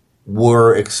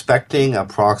 we're expecting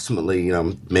approximately,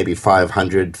 maybe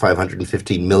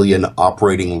 550 million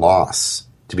operating loss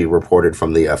to be reported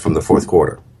from the fourth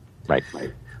quarter. Right.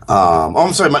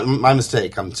 I'm sorry, my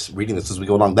mistake. I'm reading this as we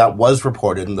go along. That was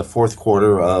reported in the fourth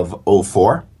quarter of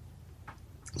 2004.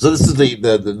 So this is the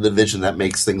division that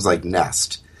makes things like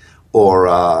Nest or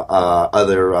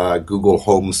other Google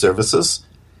Home services.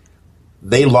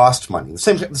 They lost money.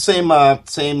 The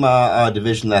same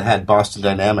division that had Boston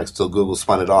Dynamics till Google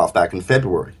spun it off back in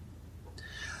February.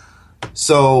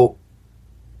 So,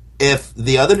 if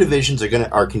the other divisions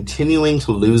are continuing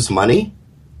to lose money,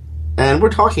 and we're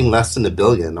talking less than $1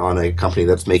 billion on a company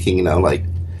that's making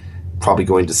probably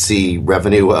going to see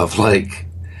revenue of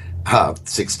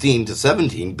 16 to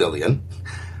 17 billion.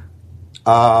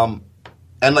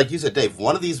 And like you said, Dave,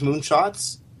 one of these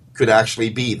moonshots could actually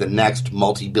be the next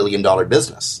multi-billion-dollar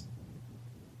business.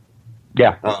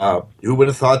 Yeah. Who would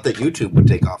have thought that YouTube would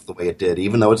take off the way it did?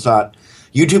 Even though it's not,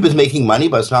 YouTube is making money,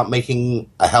 but it's not making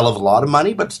a hell of a lot of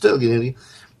money. But still,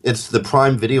 it's the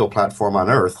prime video platform on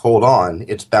earth. Hold on,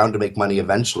 it's bound to make money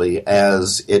eventually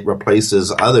as it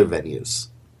replaces other venues.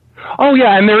 Oh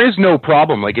yeah, and there is no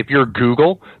problem. Like if you're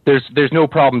Google, there's no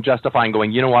problem justifying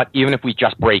going, you know what? Even if we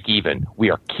just break even, we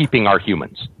are keeping our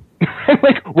humans.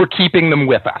 We're keeping them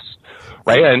with us,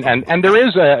 right? And there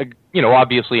is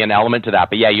obviously an element to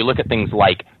that. But yeah, you look at things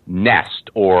like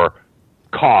Nest or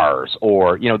Cars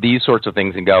or these sorts of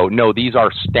things and go, no, these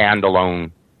are standalone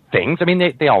things. I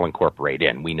mean, they all incorporate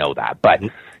in. We know that, but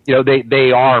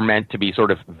they are meant to be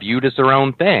sort of viewed as their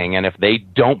own thing. And if they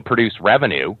don't produce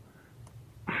revenue,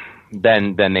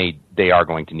 then they are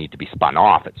going to need to be spun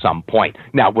off at some point.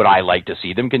 Now, would I like to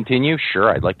see them continue?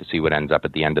 Sure, I'd like to see what ends up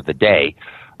at the end of the day.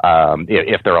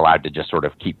 If they're allowed to just sort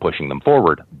of keep pushing them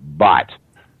forward. But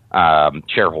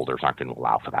shareholders aren't going to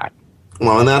allow for that.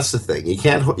 Well, and that's the thing. You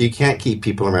can't keep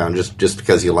people around just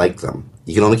because you like them.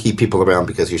 You can only keep people around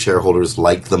because your shareholders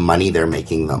like the money they're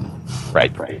making them.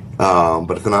 Right.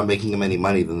 But if they're not making them any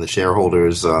money, then the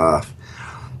shareholders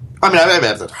I mean, I've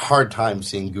had a hard time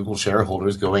seeing Google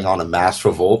shareholders going on a mass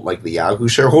revolt like the Yahoo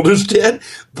shareholders did,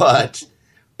 but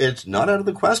it's not out of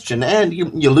the question. And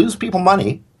you lose people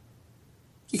money,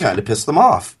 you kind of piss them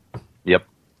off. Yep.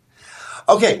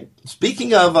 Okay,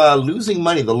 speaking of losing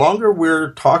money, the longer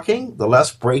we're talking, the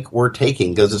less break we're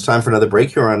taking, because it's time for another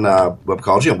break here on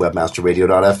Webcology on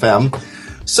webmasterradio.fm.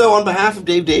 So on behalf of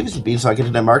Dave Davies and Beanstalk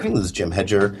Internet Marketing, this is Jim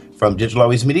Hedger from Digital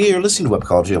Always Media. You're listening to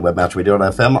Webcology on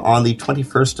webmasterradio.fm on the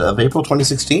 21st of April,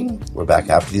 2016. We're back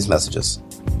after these messages.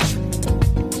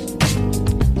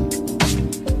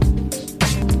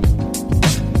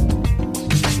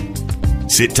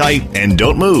 Sit tight and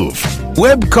don't move.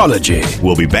 Webcology.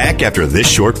 We'll be back after this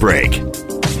short break.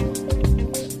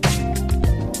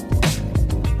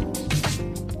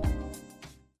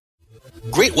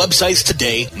 Great websites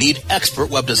today need expert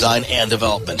web design and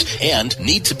development and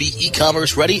need to be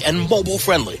e-commerce ready and mobile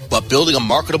friendly. But building a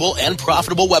marketable and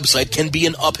profitable website can be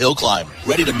an uphill climb.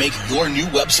 Ready to make your new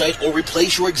website or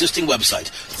replace your existing website?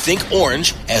 Think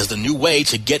Orange as the new way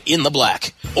to get in the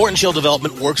black. Orange Hill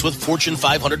Development works with Fortune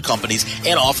 500 companies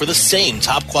and offer the same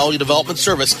top quality development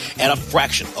service at a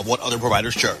fraction of what other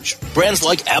providers charge. Brands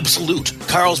like Absolute,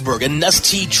 Carlsberg, and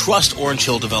Nestea trust Orange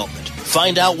Hill Development.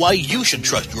 Find out why you should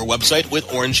trust your website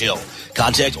with Orange Hill.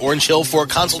 Contact Orange Hill for a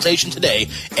consultation today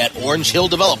at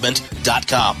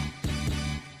orangehilldevelopment.com.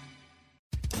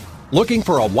 Looking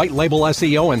for a white label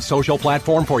SEO and social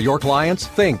platform for your clients?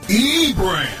 Think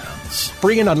eBrands.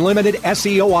 Free and unlimited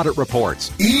SEO audit reports.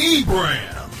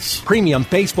 eBrands. Premium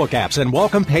Facebook apps and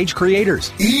welcome page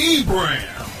creators.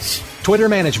 eBrands. Twitter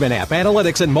management app,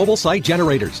 analytics, and mobile site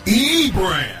generators.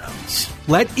 eBrands.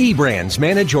 Let eBrands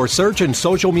manage your search and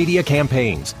social media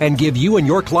campaigns and give you and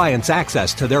your clients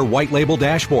access to their white label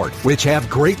dashboard, which have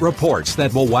great reports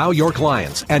that will wow your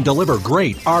clients and deliver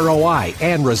great ROI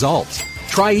and results.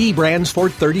 Try eBrands for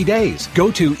 30 days.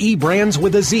 Go to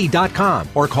eBrandsWithAZ.com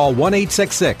or call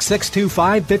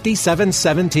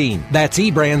 1-866-625-5717. That's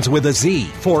eBrands with a Z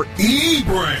for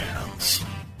eBrands.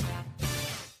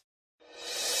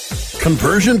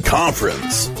 Conversion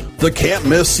Conference, the can't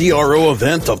miss CRO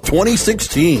event of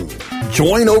 2016.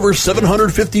 Join over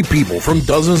 750 people from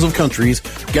dozens of countries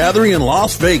gathering in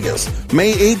Las Vegas,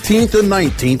 May 18th and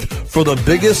 19th for the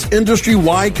biggest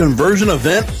industry-wide conversion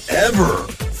event ever.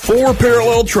 4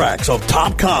 parallel tracks of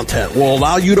top content will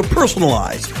allow you to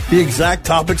personalize the exact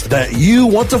topics that you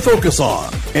want to focus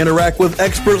on. Interact with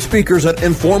expert speakers at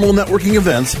informal networking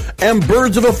events and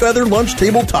birds of a feather lunch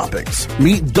table topics.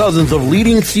 Meet dozens of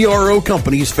leading CRO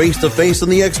companies face-to-face in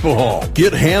the expo hall.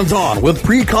 Get hands-on with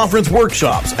pre-conference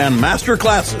workshops and master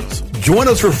classes. Join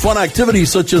us for fun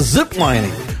activities such as zip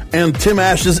lining and Tim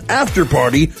Ash's after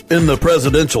party in the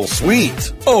presidential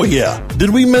suite. Oh yeah, did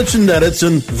we mention that it's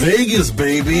in Vegas,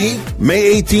 baby?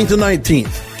 May 18th and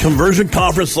 19th. Conversion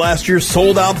Conference last year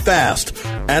sold out fast,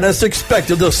 and it's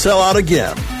expected to sell out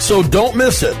again. So don't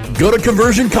miss it. Go to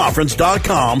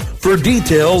conversionconference.com for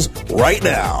details right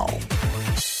now.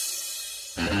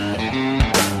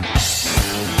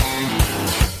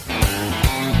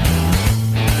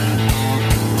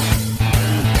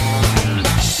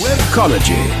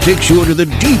 Webcology takes you into the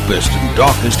deepest and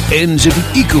darkest ends of the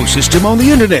ecosystem on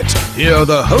the internet. Here are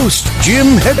the hosts,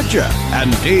 Jim Hedger and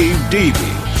Dave Davies.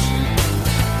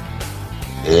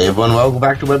 Hey everyone, welcome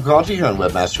back to Webcology here on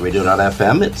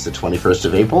webmasterradio.fm. It's the 21st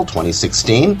of April,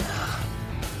 2016.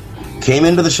 Came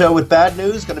into the show with bad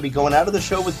news, going to be going out of the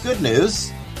show with good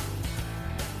news.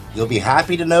 You'll be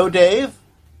happy to know, Dave,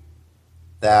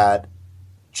 that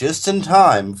just in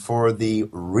time for the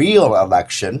real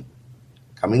election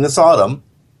coming this autumn,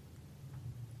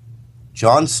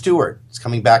 Jon Stewart is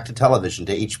coming back to television,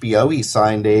 to HBO. He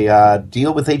signed a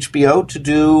deal with HBO to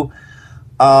do,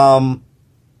 a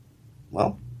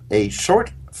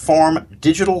short-form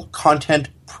digital content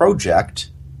project.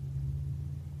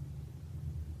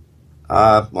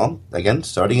 Again,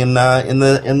 starting in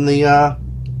the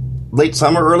late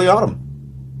summer, early autumn.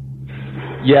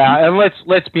 Yeah, and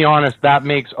let's be honest, that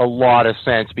makes a lot of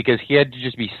sense because he had to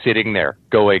just be sitting there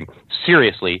going,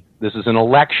 seriously, this is an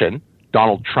election,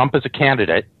 Donald Trump is a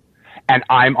candidate, and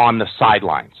I'm on the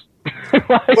sidelines.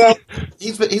 Well,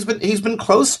 he's been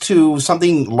close to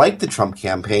something like the Trump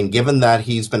campaign, given that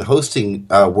he's been hosting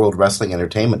World Wrestling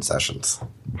Entertainment sessions.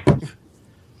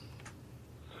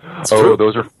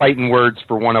 Those are fighting words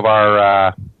for one of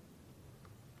our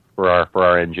for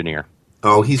our engineer.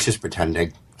 Oh, he's just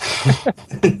pretending.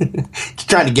 He's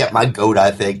trying to get my goat,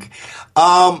 I think.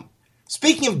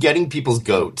 Speaking of getting people's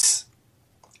goats,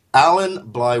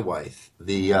 Alan Blywythe,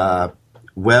 the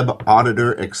web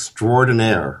auditor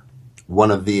extraordinaire,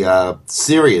 one of the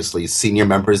seriously senior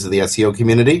members of the SEO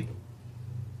community,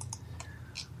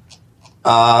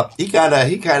 He kind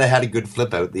of had a good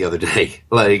flip out the other day,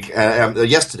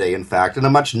 yesterday, in fact, and a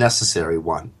much necessary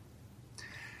one.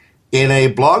 In a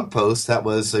blog post that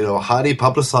was highly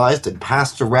publicized and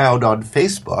passed around on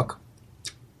Facebook,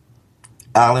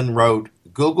 Alan wrote,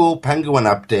 "Google Penguin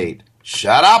update.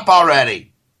 Shut up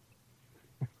already."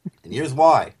 And here's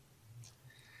why.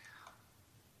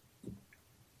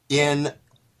 In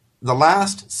the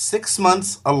last 6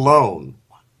 months alone,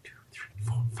 1, 2, 3,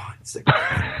 4, 5, 6,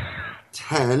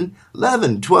 10,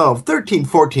 11, 12, 13,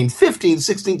 14, 15,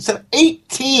 16, 17,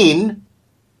 18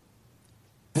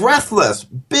 breathless,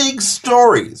 big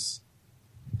stories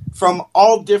from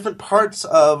all different parts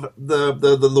of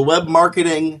the web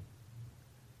marketing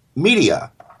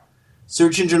media.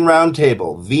 Search Engine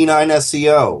Roundtable, V9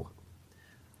 SEO,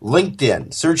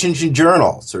 LinkedIn, Search Engine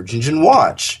Journal, Search Engine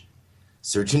Watch,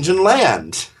 Search Engine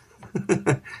Land.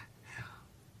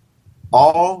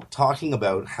 All talking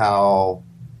about how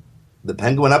the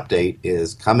Penguin update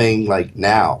is coming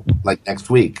now, next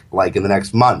week, in the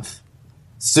next month.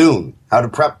 Soon, how to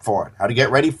prep for it, how to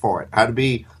get ready for it, how to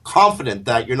be confident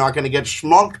that you're not going to get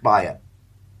schmunked by it.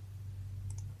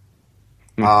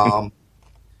 And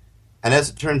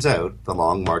as it turns out, the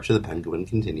long march of the Penguin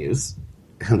continues.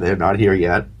 They're not here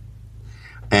yet.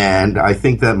 And I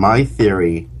think that my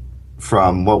theory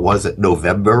from,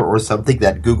 November or something,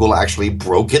 that Google actually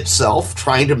broke itself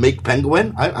trying to make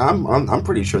Penguin, I'm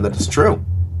pretty sure that it's true.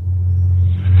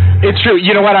 It's true.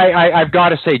 You know what? I've got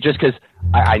to say, just because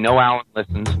I know Alan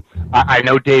listens, I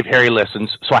know Dave Harry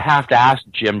listens, so I have to ask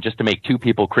Jim, just to make two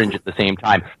people cringe at the same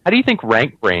time, how do you think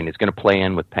RankBrain is going to play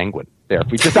in with Penguin? There,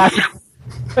 if we just ask.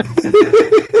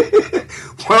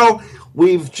 Well,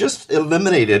 we've just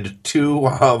eliminated two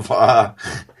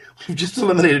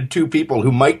people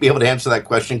who might be able to answer that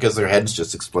question because their heads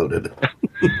just exploded.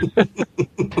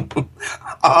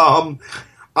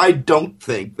 I don't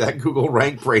think that Google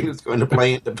RankBrain is going to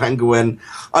play into Penguin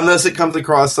unless it comes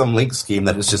across some link scheme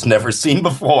that it's just never seen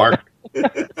before.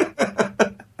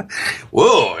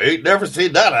 Whoa, ain't never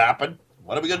seen that happen.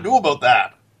 What are we going to do about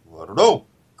that? I don't know.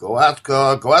 Go ask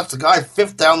the guy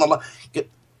fifth down the line.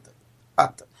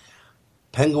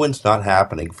 Penguin's not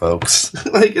happening, folks.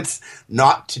 It's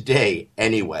not today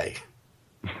anyway.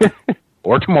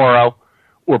 Or tomorrow.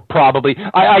 Or probably,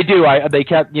 they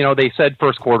kept, they said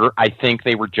first quarter. I think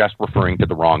they were just referring to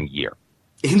the wrong year.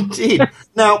 Indeed.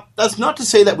 Now, that's not to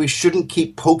say that we shouldn't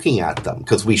keep poking at them,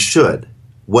 because we should.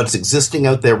 What's existing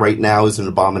out there right now is an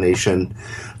abomination.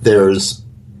 The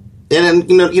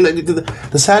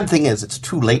sad thing is, it's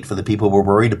too late for the people we're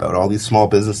worried about. All these small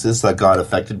businesses that got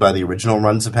affected by the original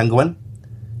runs of Penguin.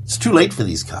 It's too late for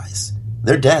these guys.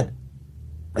 They're dead.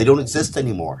 They don't exist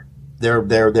anymore. Their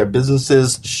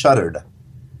businesses shuttered.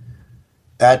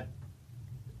 That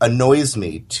annoys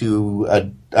me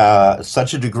to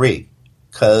such a degree,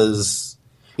 because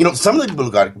some of the people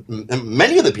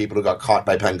many of the people who got caught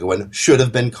by Penguin should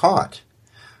have been caught,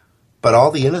 but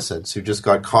all the innocents who just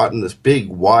got caught in this big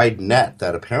wide net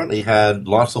that apparently had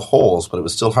lots of holes, but it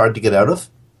was still hard to get out of.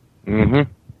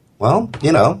 Mm-hmm. Well,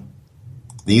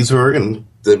 these were.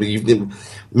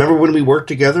 Remember when we worked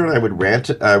together and I would rant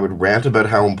about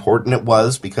how important it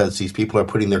was because these people are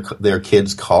putting their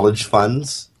kids' college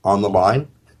funds on the line?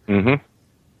 Mm-hmm.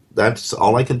 That's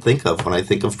all I can think of when I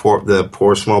think of the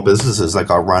poor small businesses that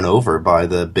got run over by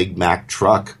the Big Mac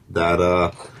truck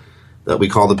that we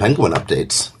call the Penguin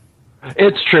updates.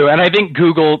 It's true, and I think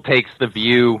Google takes the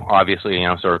view, obviously,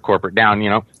 sort of corporate down,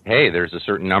 hey, there's a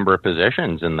certain number of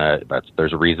positions, and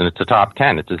there's a reason it's a top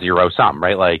 10. It's a zero-sum,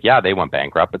 right? They went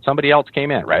bankrupt, but somebody else came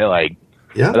in, right?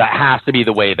 Yeah. That has to be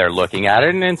the way they're looking at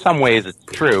it, and in some ways it's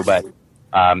true, but,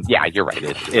 you're right.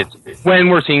 It's when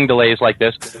we're seeing delays like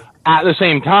this. At the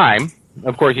same time,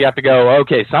 of course, you have to go,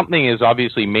 okay, something is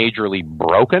obviously majorly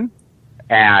broken,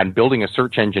 and building a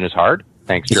search engine is hard.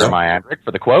 Thanks, Jeremiah Andrick,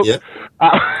 for the quote. Yeah.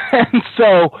 And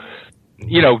so,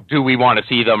 do we want to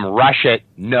see them rush it?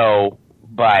 No.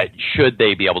 But should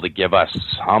they be able to give us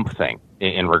something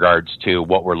in regards to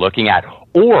what we're looking at?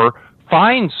 Or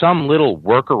find some little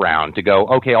workaround to go,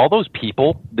 okay, all those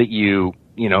people that you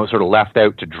sort of left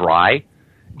out to dry,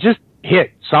 just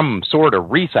hit some sort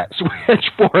of reset switch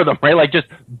for them, right? Just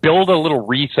build a little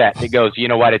reset that goes, you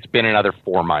know what, it's been another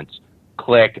 4 months.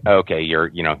 Click, okay,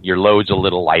 your load's a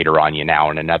little lighter on you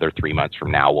now, and another 3 months from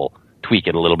now we'll tweak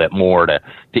it a little bit more to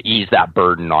ease that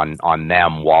burden on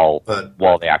them while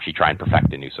they actually try and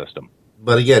perfect a new system.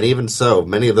 But again, even so,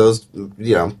 many of those,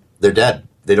 they're dead.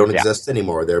 They don't exist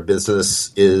anymore. Their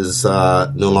business is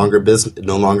no longer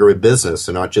a business.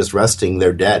 They're not just resting;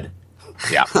 they're dead.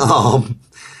 Yeah.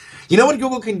 You know what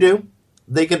Google can do?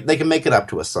 They can make it up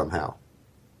to us somehow.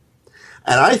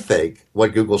 And I think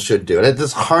what Google should do, and it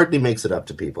just hardly makes it up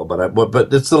to people,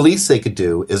 but it's the least they could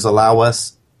do, is allow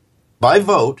us, by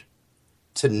vote,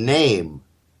 to name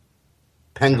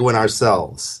Penguin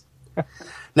ourselves.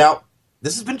 Now,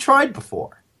 this has been tried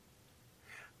before.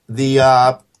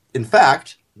 In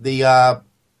fact, the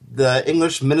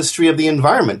English Ministry of the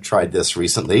Environment tried this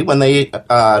recently when they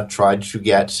tried to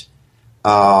get,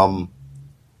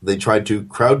 they tried to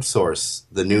crowdsource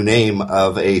the new name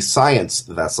of a science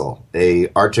vessel, a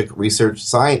Arctic research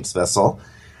science vessel.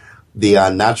 The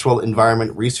Natural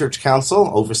Environment Research Council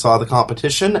oversaw the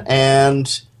competition,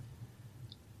 and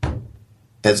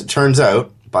as it turns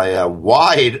out, by a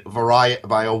wide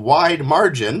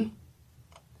margin,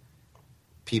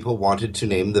 people wanted to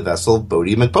name the vessel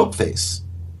Bodie McBoatface.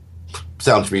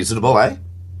 Sounds reasonable, eh?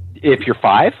 If you're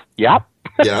 5, yep.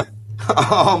 Yeah.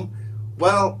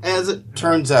 Well, as it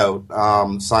turns out,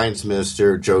 Science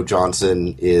Minister Joe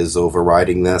Johnson is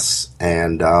overriding this,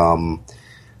 and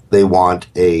they want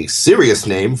a serious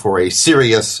name for a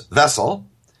serious vessel,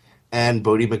 and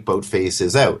Bodie McBoatface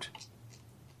is out.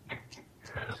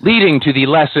 Leading to the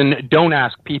lesson, don't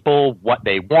ask people what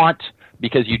they want,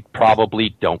 because you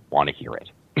probably don't want to hear it.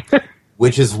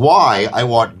 Which is why I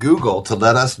want Google to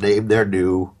let us name their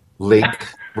new link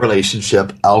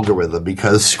relationship algorithm,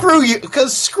 because screw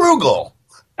Google.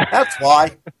 That's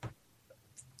why.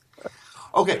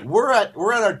 Okay, we're at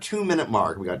our 2-minute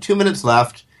mark. We got 2 minutes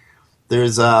left.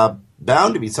 There's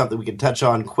bound to be something we can touch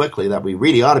on quickly that we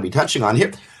really ought to be touching on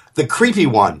here. The creepy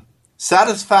one.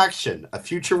 Satisfaction, a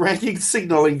future ranking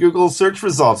signal in Google search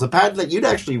results. A patent that you'd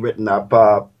actually written up,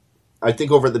 I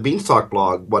think, over at the Beanstalk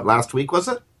blog, last week, was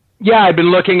it? Yeah, I've been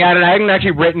looking at it. I hadn't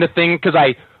actually written a thing because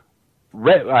I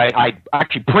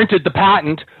actually printed the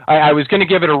patent. I was going to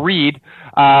give it a read,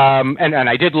 and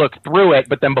I did look through it,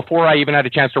 but then before I even had a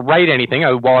chance to write anything,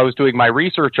 while I was doing my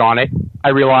research on it, I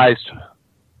realized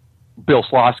Bill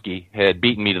Slosky had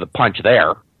beaten me to the punch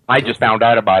there. I just found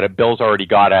out about it. Bill's already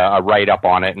got a write-up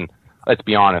on it, and let's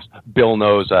be honest, Bill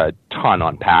knows a ton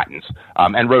on patents,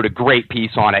 and wrote a great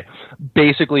piece on it.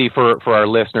 Basically, for our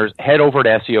listeners, head over to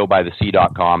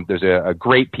SEObythesea.com. There's a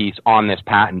great piece on this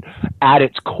patent. At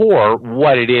its core,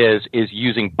 what it is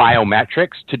using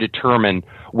biometrics to determine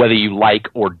whether you like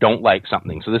or don't like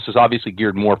something. So this is obviously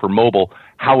geared more for mobile.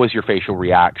 How is your facial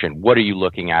reaction? What are you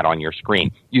looking at on your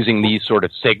screen? Using these sort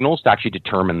of signals to actually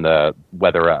determine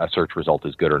whether a search result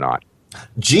is good or not.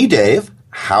 Gee, Dave,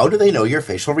 how do they know your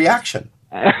facial reaction?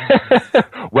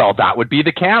 Well, that would be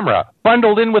the camera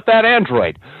bundled in with that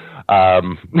Android. How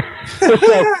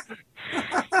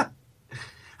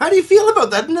do you feel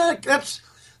about that?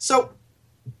 So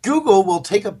Google will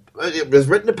it was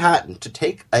written a patent to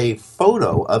take a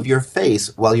photo of your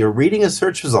face while you're reading a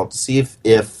search result to see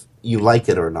if you like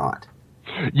it or not.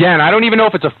 Yeah, and I don't even know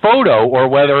if it's a photo or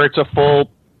whether it's a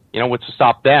full, what's to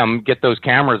stop them get those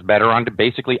cameras better onto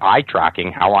basically eye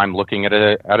tracking, how I'm looking at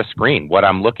a screen, what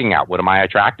I'm looking at, what am I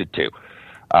attracted to,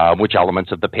 which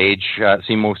elements of the page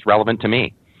seem most relevant to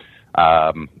me.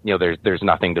 There's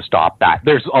nothing to stop that.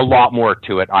 There's a lot more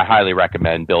to it. I highly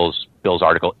recommend Bill's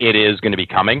article. It is going to be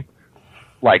coming.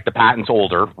 Like, the patent's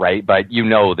older, right? But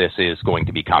this is going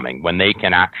to be coming when they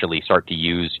can actually start to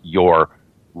use your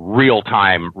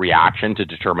real-time reaction to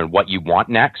determine what you want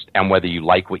next and whether you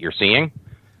like what you're seeing.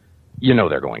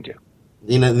 They're going to.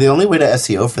 The only way to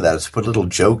SEO for that is to put a little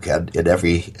joke at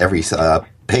every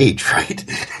page, right?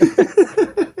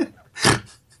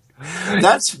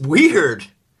 That's weird.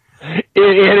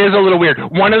 It is a little weird.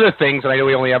 One of the things, and I know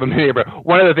we only have a minute, but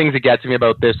one of the things that gets me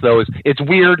about this, though, is it's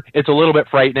weird, it's a little bit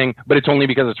frightening, but it's only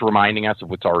because it's reminding us of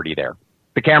what's already there.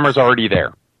 The camera's already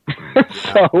there.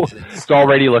 So it's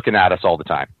already looking at us all the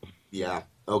time. Yeah,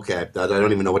 okay. I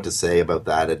don't even know what to say about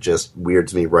that. It just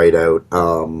weirds me right out.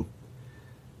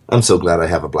 I'm so glad I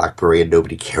have a BlackBerry and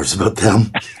nobody cares about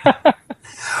them.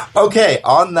 Okay,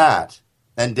 on that.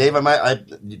 And Dave,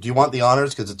 do you want the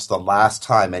honors? Because it's the last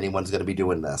time anyone's going to be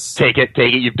doing this. Take it.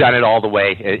 You've done it all the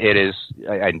way. It is.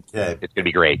 It's going to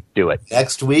be great. Do it.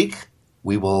 Next week,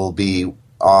 we will be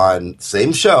on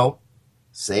same show,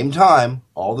 same time.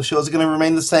 All the shows are going to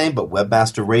remain the same, but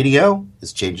Webmaster Radio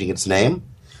is changing its name.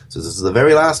 So this is the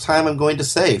very last time I'm going to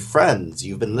say, friends,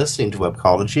 you've been listening to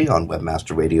Webcology on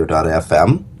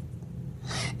webmasterradio.fm.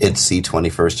 It's the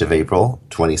 21st of April,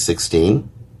 2016.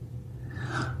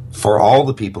 For all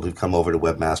the people who've come over to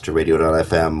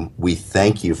webmasterradio.fm, we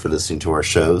thank you for listening to our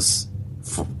shows,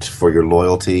 for your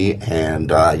loyalty and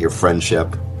your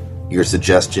friendship, your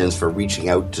suggestions, for reaching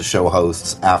out to show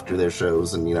hosts after their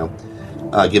shows and,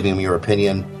 giving them your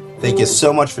opinion. Thank you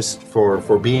so much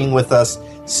for being with us.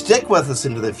 Stick with us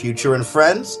into the future. And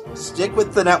friends, stick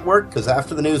with the network, because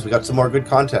after the news, we got some more good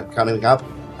content coming up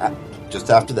just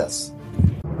after this.